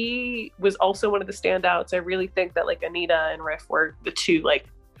thought he was also one of the standouts. I really think that like Anita and Riff were the two, like,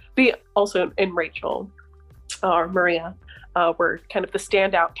 also in Rachel or Maria were kind of the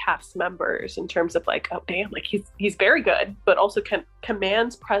standout cast members in terms of like, oh damn, like he's very good, but also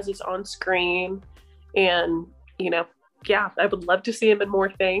commands presence on screen, and you know, yeah, I would love to see him in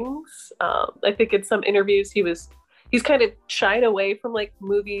more things. I think in some interviews he's kind of shied away from like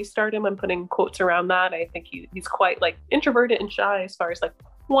movie stardom. I'm putting quotes around that. I think he's quite like introverted and shy as far as like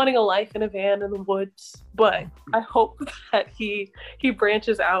wanting a life in a van in the woods. But I hope that he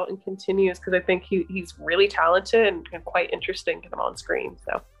branches out and continues, because I think he's really talented and quite interesting to him on screen.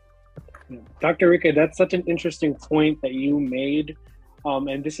 So, Dr. Rika, that's such an interesting point that you made.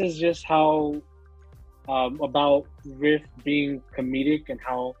 And this is just how about Riff being comedic and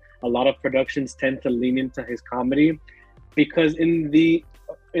how a lot of productions tend to lean into his comedy, because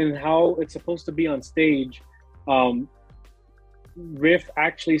in how it's supposed to be on stage, Riff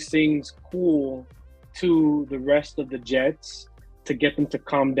actually sings cool to the rest of the Jets to get them to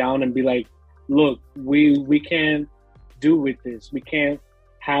calm down and be like, look, we can't do with this. We can't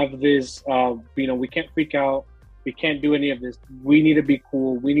have this, we can't freak out. We can't do any of this. We need to be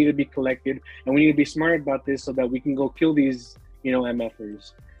cool. We need to be collected, and we need to be smart about this so that we can go kill these,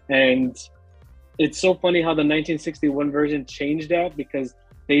 MFers. And it's so funny how the 1961 version changed that, because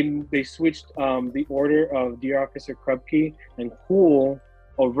they switched the order of Dear Officer Krupke and Cool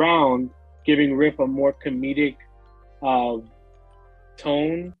around, giving Riff a more comedic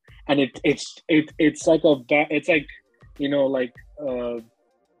tone. And it's like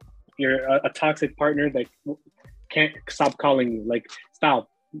you're a toxic partner that can't stop calling you. Like, stop,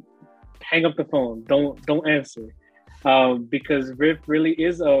 hang up the phone, don't answer. Because Riff really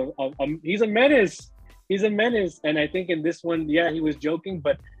is he's a menace. He's a menace. And I think in this one, yeah, he was joking,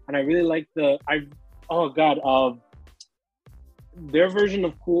 and I really like their version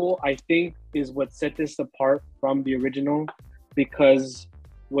of Cool, I think, is what set this apart from the original, because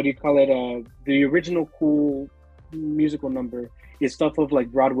the original Cool musical number is stuff of like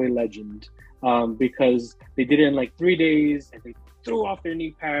Broadway legend, because they did it in like 3 days and they threw off their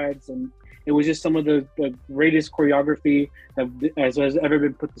knee pads, and it was just some of the greatest choreography that has ever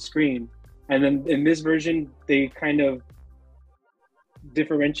been put to screen. And then in this version, they kind of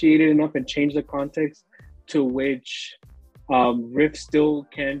differentiated enough and changed the context to which Riff still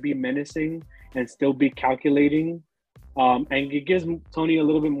can be menacing and still be calculating. And it gives Tony a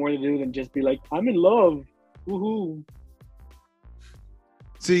little bit more to do than just be like, I'm in love, woohoo.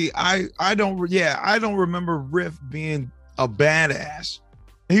 See, I don't remember Riff being a badass.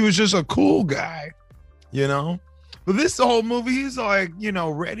 He was just a cool guy, But this whole movie, he's like,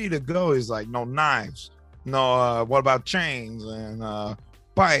 ready to go. He's like, no knives, no, what about chains and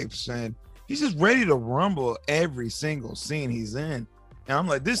pipes? And he's just ready to rumble every single scene he's in. And I'm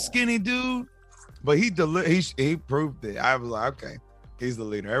like, this skinny dude, but he proved it. I was like, okay, he's the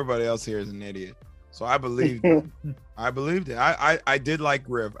leader. Everybody else here is an idiot. So I believed it. I did like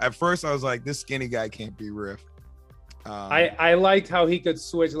Riff. At first, I was like, this skinny guy can't be Riff. I liked how he could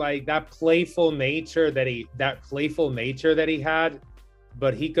switch, like that playful nature that he had,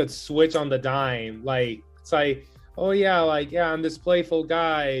 but he could switch on the dime. Like, it's like, oh yeah, I'm this playful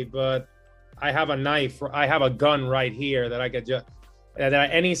guy, but I have a knife, I have a gun right here that I could just, and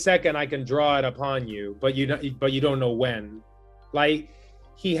at any second I can draw it upon you, but you don't know when. Like,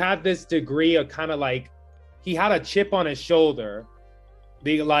 he had this degree of kind of like, he had a chip on his shoulder,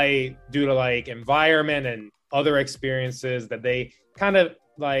 the like due to like environment and other experiences that they kind of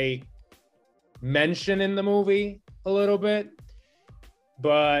like mention in the movie a little bit,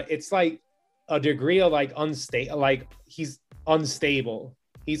 but it's like a degree of like unstable, like he's unstable,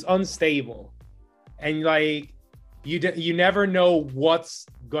 and like you never know what's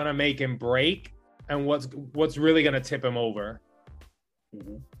gonna make him break and what's really gonna tip him over.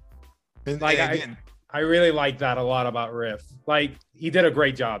 And Like again, I really like that a lot about Riff. Like he did a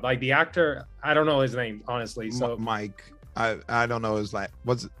great job. Like the actor, I don't know his name honestly. So Mike, I don't know his like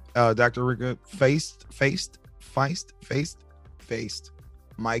what's Dr. Rica Faced.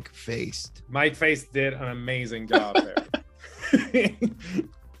 Mike Faced did an amazing job there.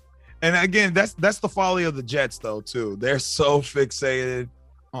 And again, that's the folly of the Jets though too. They're so fixated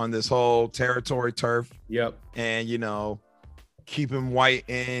on this whole territory turf. Yep. And you know, keeping white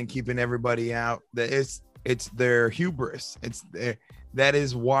in, keeping everybody out. That it's their hubris. That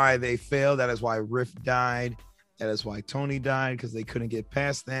is why they failed. That is why Riff died. That is why Tony died, because they couldn't get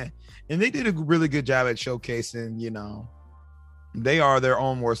past that. And they did a really good job at showcasing, you know, they are their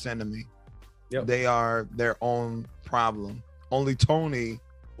own worst enemy. Yep. They are their own problem. Only Tony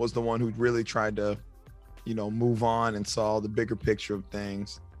was the one who really tried to, you know, move on and saw the bigger picture of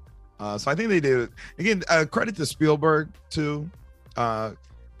things. So I think they did. Again, credit to Spielberg too. I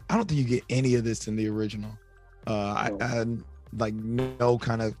don't think you get any of this in the original. I like no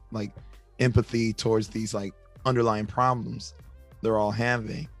kind of like empathy towards these like underlying problems they're all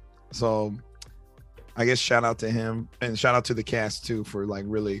having. So I guess shout out to him and shout out to the cast too for like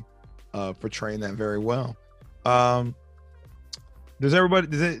really portraying that very well. I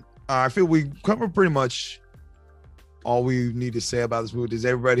feel we covered pretty much all we need to say about this movie. Does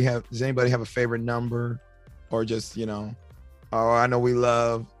anybody have a favorite number, or just, you know, oh, I know we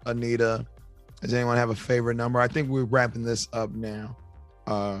love Anita. Does anyone have a favorite number? I think we're wrapping this up now.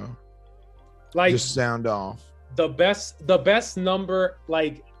 Like just sound off. The best number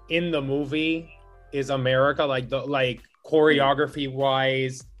like in the movie is America. Like the choreography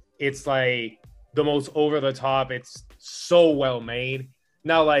wise, it's like the most over the top. It's so well made.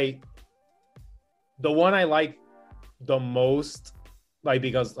 Now, like the one I like the most, like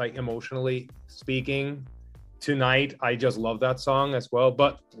because like emotionally speaking, Tonight, I just love that song as well.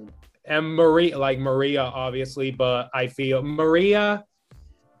 But and Maria obviously, but I feel Maria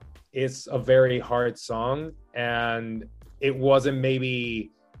is a very hard song, and it wasn't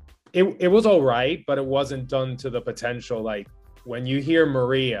maybe it was all right, but it wasn't done to the potential. Like when you hear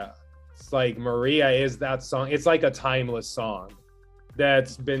Maria, it's like Maria is that song. It's like a timeless song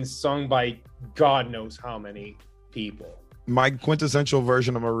that's been sung by God knows how many people. My quintessential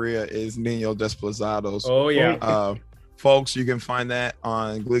version of Maria is Nino Desplazados. Oh yeah. Folks, you can find that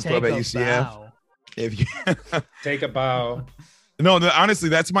on Glee Club at UCF. Bow. If you Take a bow. No, honestly,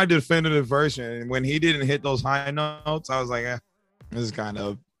 that's my definitive version. And when he didn't hit those high notes, I was like, this is kind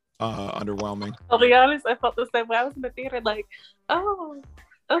of underwhelming. I'll be honest, I felt the same way. I was in the theater like, oh,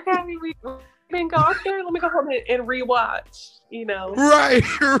 okay, we didn't go out there. Let me go home and rewatch, you know. Right.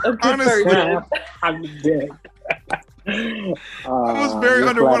 Honestly. I'm dead. I was very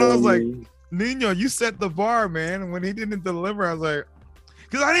underwhelmed. I was like, Nino, you set the bar, man. And when he didn't deliver, I was like,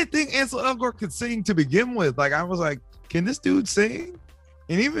 because I didn't think Ansel Elgort could sing to begin with. Like, I was like, can this dude sing?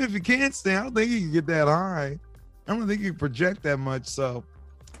 And even if he can't sing, I don't think he can get that high. I don't think he can project that much. So,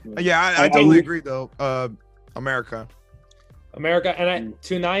 yeah, I totally agree, though. America. And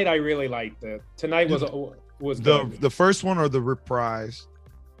Tonight, I really liked it. Tonight was the first one or the reprise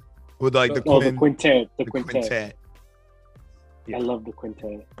with like the quintet. The quintet. I love the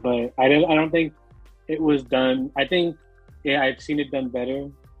quintet, but I don't think it was done. I think I've seen it done better.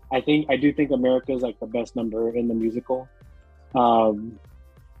 I do think America is like the best number in the musical,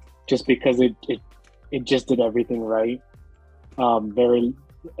 just because it just did everything right. I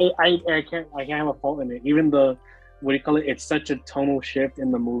can't have a fault in it. Even the it's such a tonal shift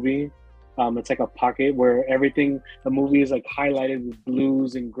in the movie. It's like a pocket where the movie is like highlighted with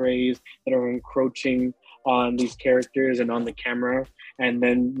blues and grays that are encroaching on these characters and on the camera. And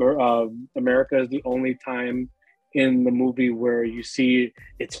then America is the only time in the movie where you see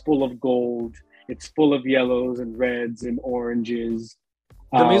it's full of gold, it's full of yellows and reds and oranges.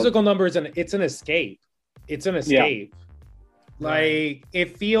 The musical number it's an escape. It's an escape. Yeah. Like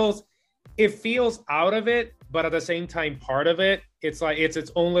it feels out of it, but at the same time part of it. It's like it's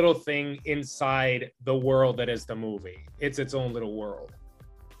its own little thing inside the world that is the movie. It's its own little world.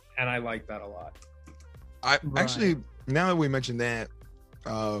 And I like that a lot. Actually, now that we mentioned that,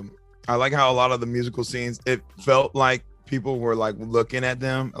 I like how a lot of the musical scenes, it felt like people were like looking at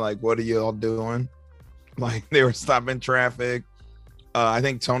them, like, what are you all doing? Like they were stopping traffic, I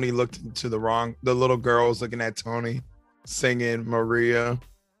think Tony looked to the little girl was looking at Tony singing Maria,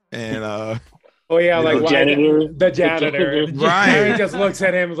 and oh yeah, like the janitor. the janitor, right? He just looks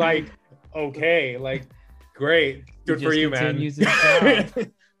at him like, okay, like great, good for you, man.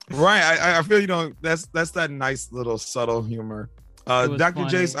 Right. I feel that's that nice little subtle humor. Dr.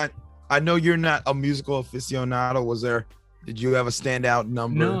 Jace, I know you're not a musical aficionado. Did you have a standout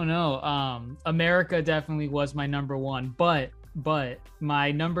number? No. America definitely was my number one, but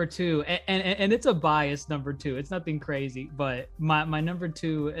my number two, and it's a biased number two. It's nothing crazy, but my number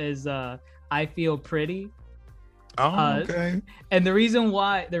two is I Feel Pretty. Oh, okay. And the reason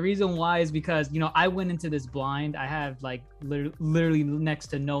why is because, I went into this blind. I have like literally next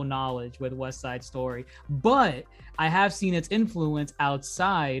to no knowledge with West Side Story, but I have seen its influence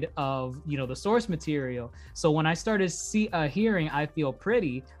outside of, the source material. So when I started hearing I Feel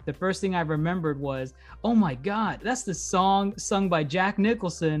Pretty, the first thing I remembered was, oh my God, that's the song sung by Jack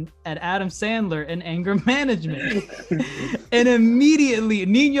Nicholson and Adam Sandler in Anger Management. And immediately,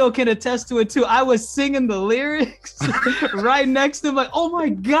 Nino can attest to it too, I was singing the lyrics right next to him, like, oh my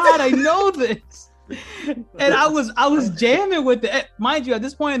God, I know this. And I was jamming with it. Mind you, at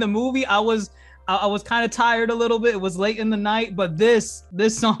this point in the movie, I was kind of tired a little bit. It was late in the night, but this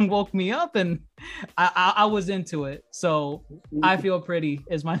song woke me up, and I was into it. So I Feel Pretty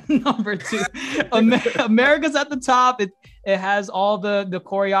is my number two. America's at the top. It has all the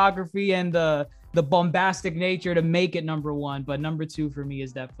choreography and the bombastic nature to make it number one. But number two for me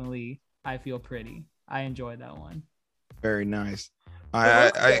is definitely I Feel Pretty. I enjoyed that one. Very nice.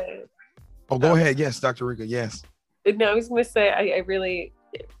 Go ahead. Yes, Dr. Rika. Yes. No, I was going to say I really.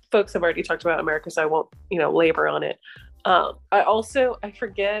 Folks have already talked about America, so I won't, labor on it. I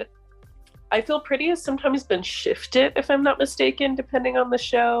forget. I Feel Pretty has sometimes been shifted, if I'm not mistaken, depending on the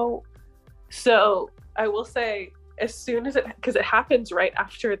show. So I will say, as soon as because it happens right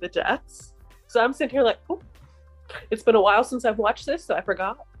after the deaths. So I'm sitting here like, oh, it's been a while since I've watched this, so I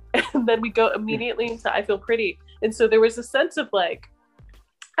forgot. And then we go immediately into I Feel Pretty. And so there was a sense of like,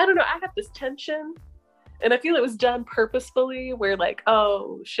 I don't know, I had this tension. And I feel it was done purposefully where like,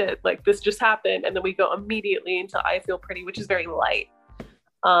 oh shit, like this just happened. And then we go immediately into I Feel Pretty, which is very light.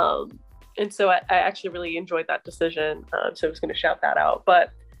 And so I actually really enjoyed that decision. So I was going to shout that out.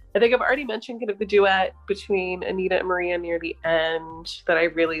 But I think I've already mentioned kind of the duet between Anita and Maria near the end that I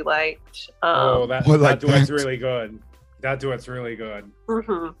really liked. That duet's really good. That duet's really good.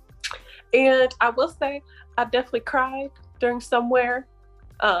 Mm-hmm. And I will say, I definitely cried during Somewhere.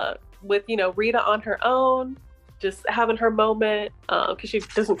 With Rita on her own, just having her moment, because she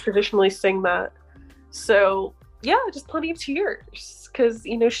doesn't traditionally sing that. So yeah, just plenty of tears because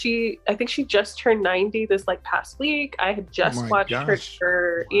I think she just turned 90 this like past week. I had just watched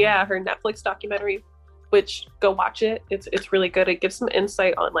her Netflix documentary, which go watch it. It's really good. It gives some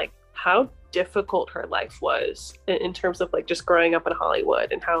insight on like how difficult her life was in terms of like just growing up in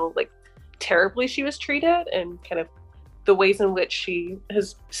Hollywood and how like terribly she was treated and kind of the ways in which she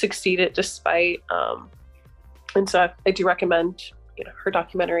has succeeded despite, and so I do recommend her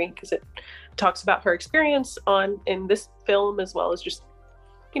documentary because it talks about her experience in this film as well as just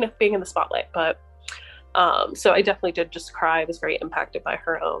being in the spotlight. But so I definitely did just cry. I was very impacted by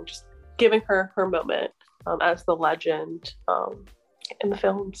her own, just giving her moment as the legend in the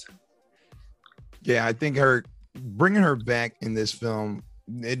films. Yeah, I think bringing her back in this film,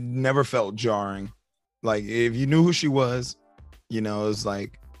 it never felt jarring. Like if you knew who she was, it's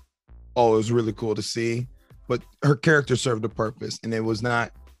like, oh, it was really cool to see. But her character served a purpose, and it was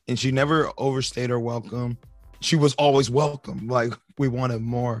not, and she never overstayed her welcome. She was always welcome. Like we wanted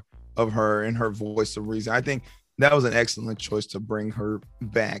more of her and her voice of reason. I think that was an excellent choice to bring her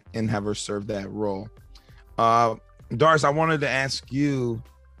back and have her serve that role. Doris, I wanted to ask you,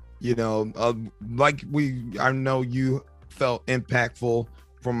 I know you felt impactful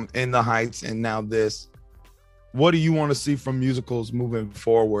from In the Heights and now this. What do you want to see from musicals moving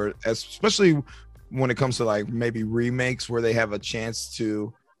forward, especially when it comes to like maybe remakes where they have a chance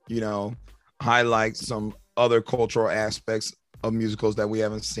to, highlight some other cultural aspects of musicals that we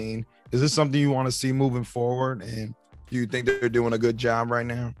haven't seen? Is this something you want to see moving forward? And do you think they're doing a good job right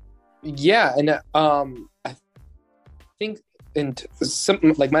now? Yeah. And I think in some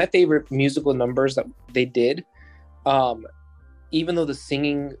like my favorite musical numbers that they did, even though the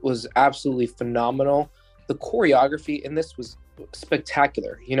singing was absolutely phenomenal, the choreography in this was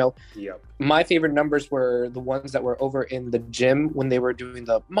spectacular. Yep. My favorite numbers were the ones that were over in the gym when they were doing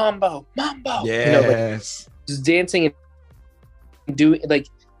the mambo. Yes. Just dancing and doing like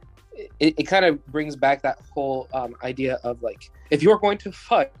it kind of brings back that whole idea of like, if you're going to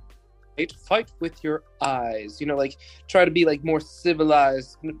fight, fight with your eyes. You know, like try to be like more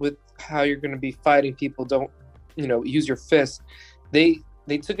civilized with how you're going to be fighting people. Don't, you know, use your fists.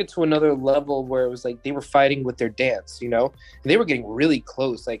 They took it to another level where it was like they were fighting with their dance, you know, and they were getting really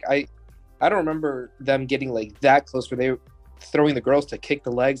close. Like I don't remember them getting like that close where they were throwing the girls to kick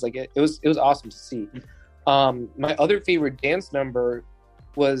the legs. Like it was awesome to see. My other favorite dance number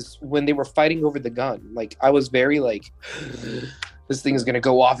was when they were fighting over the gun. Like I was very like, this thing is gonna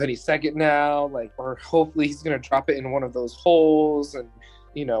go off any second now, like, or hopefully he's gonna drop it in one of those holes, and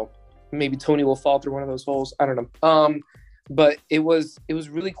you know, maybe Tony will fall through one of those holes. I don't know. But it was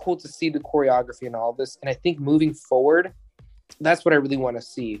really cool to see the choreography and all this. And I think moving forward, that's what I really want to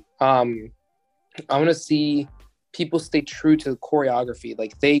see. I want to see people stay true to the choreography.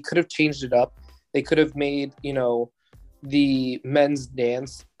 Like they could have changed it up. They could have made, you know, the men's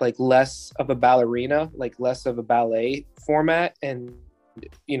dance like less of a ballerina, like less of a ballet format, and,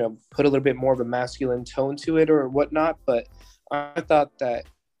 you know, put a little bit more of a masculine tone to it or whatnot. But I thought that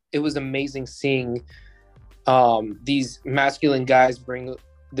it was amazing seeing these masculine guys bring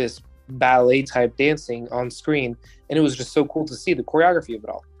this ballet type dancing on screen, and it was just so cool to see the choreography of it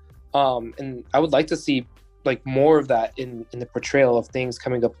all. And I would like to see like more of that in the portrayal of things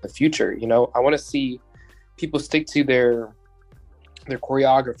coming up in the future. You know, I want to see people stick to their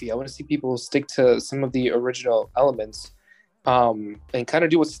choreography. I want to see people stick to some of the original elements, and kind of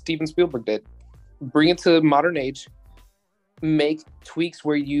do what Steven Spielberg did, bring it to modern age, make tweaks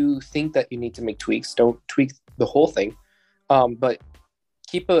where you think that you need to make tweaks. Don't tweak the whole thing, but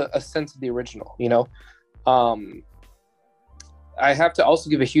keep a sense of the original, you know. I have to also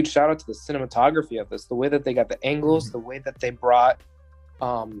give a huge shout out to the cinematography of this, the way that they got the angles, the way that they brought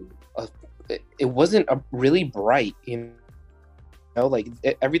it wasn't really bright, you know, like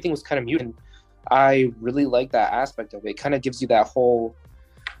everything was kind of muted. I really like that aspect of it. It kind of gives you that whole,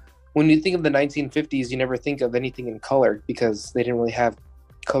 when you think of the 1950s, you never think of anything in color because they didn't really have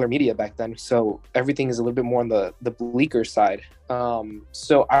color media back then. So everything is a little bit more on the bleaker side.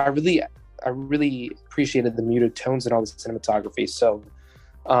 So I really appreciated the muted tones and all the cinematography. So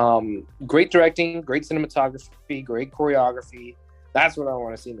great directing, great cinematography, great choreography. That's what I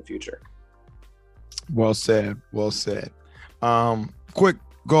want to see in the future. Well said. Well said. Quick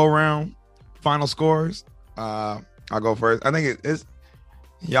go around. Final scores. I'll go first. I think it's,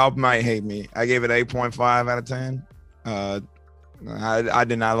 y'all might hate me. I gave it 8.5 out of 10. I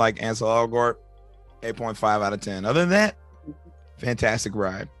did not like Ansel Elgort. 8.5 out of 10. Other than that, fantastic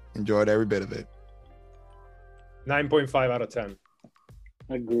ride. Enjoyed every bit of it. 9.5 out of 10.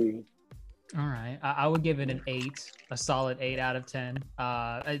 Agree. All right. I would give it an 8, a solid 8 out of 10.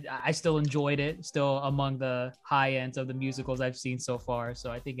 I still enjoyed it, still among the high ends of the musicals I've seen so far.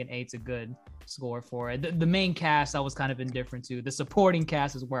 So I think an 8's a good score for it. The main cast, I was kind of indifferent to. The supporting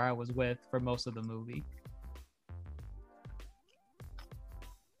cast is where I was with for most of the movie.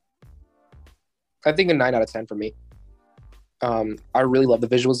 I think a 9 out of 10 for me. I really love the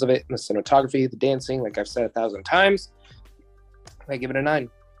visuals of it, and the cinematography, the dancing, like I've said 1,000 times. I give it a 9.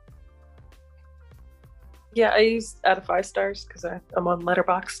 Yeah, I used out of 5 stars because I'm on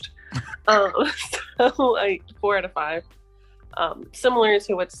Letterboxd. So like 4 out of 5. Similar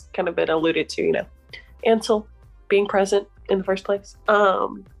to what's kind of been alluded to, you know, Ansel being present in the first place.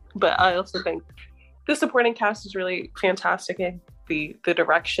 But I also think the supporting cast is really fantastic, and the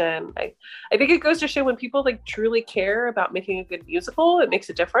direction. I think it goes to show when people like truly care about making a good musical, it makes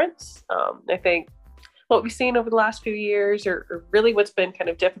a difference. I think what we've seen over the last few years, or really what's been kind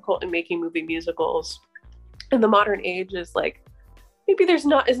of difficult in making movie musicals in the modern age, is like maybe there's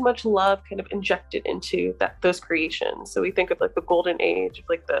not as much love kind of injected into those creations. So we think of like the golden age of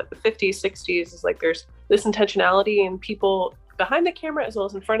like the 50s, 60s is like there's this intentionality and people behind the camera as well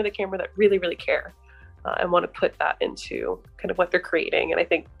as in front of the camera that really, really care and want to put that into kind of what they're creating. And I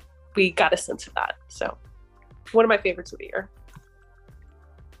think we got a sense of that. So one of my favorites of the year.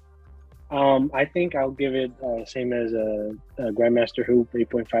 I think I'll give it same as Grandmaster Hoop,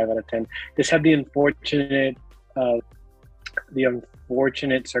 8.5 out of 10. This had the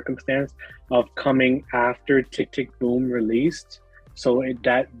unfortunate circumstance of coming after Tick Tick Boom released, so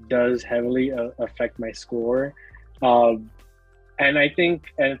that does heavily affect my score. And I think,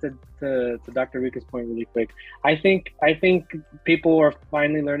 and to Dr. Rika's point really quick, I think people are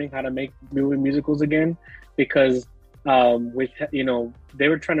finally learning how to make movie musicals again, because with, you know, they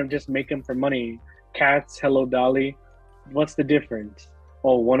were trying to just make them for money. Cats, Hello Dolly, what's the difference?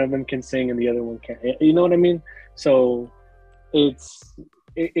 Oh, one of them can sing and the other one can't. You know what I mean? So it's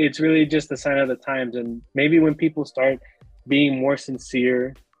really just a sign of the times. And maybe when people start being more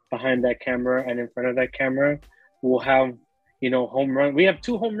sincere behind that camera and in front of that camera, we'll have home run. We have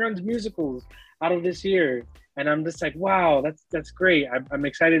 2 home runs musicals out of this year, and I'm just like, wow, that's great. I'm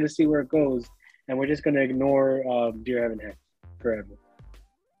excited to see where it goes, and we're just gonna ignore Dear Evan Hansen forever.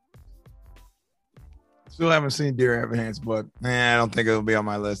 Still haven't seen Dear Evan Hansen, but I don't think it'll be on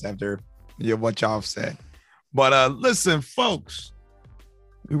my list after what y'all have said. But listen, folks,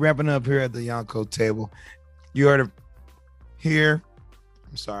 we're wrapping up here at the Yonkō table. You heard it here.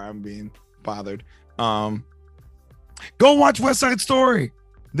 I'm sorry, I'm being bothered. Go watch West Side Story.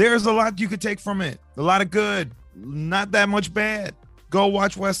 There's a lot you could take from it. A lot of good, not that much bad. Go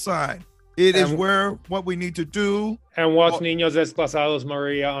watch West Side. It is what we need to do. And watch Niños Desplazados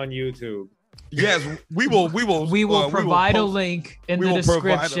Maria on YouTube. Yes, we will provide a link in the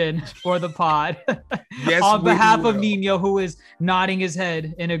description for the pod. Yes, on behalf of Nino, who is nodding his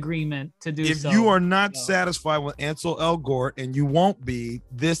head in agreement to do so. If you are not satisfied with Ansel Elgort, and you won't be,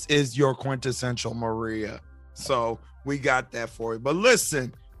 this is your quintessential Maria. So we got that for you. But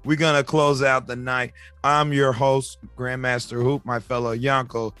listen, we're gonna close out the night. I'm your host, Grandmaster Hoop, my fellow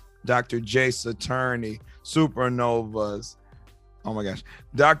Yonkō, Dr. J. Saturni, Supernovas. Oh my gosh.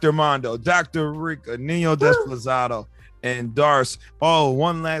 Dr. Mondo, Dr. Rica, Nino Desplazado, and Darce. Oh,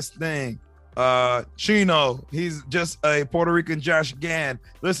 one last thing. Chino, he's just a Puerto Rican Josh Gann.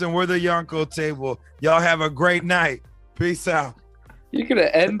 Listen, we're the Yonkō table. Y'all have a great night. Peace out. You're gonna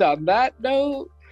end on that note?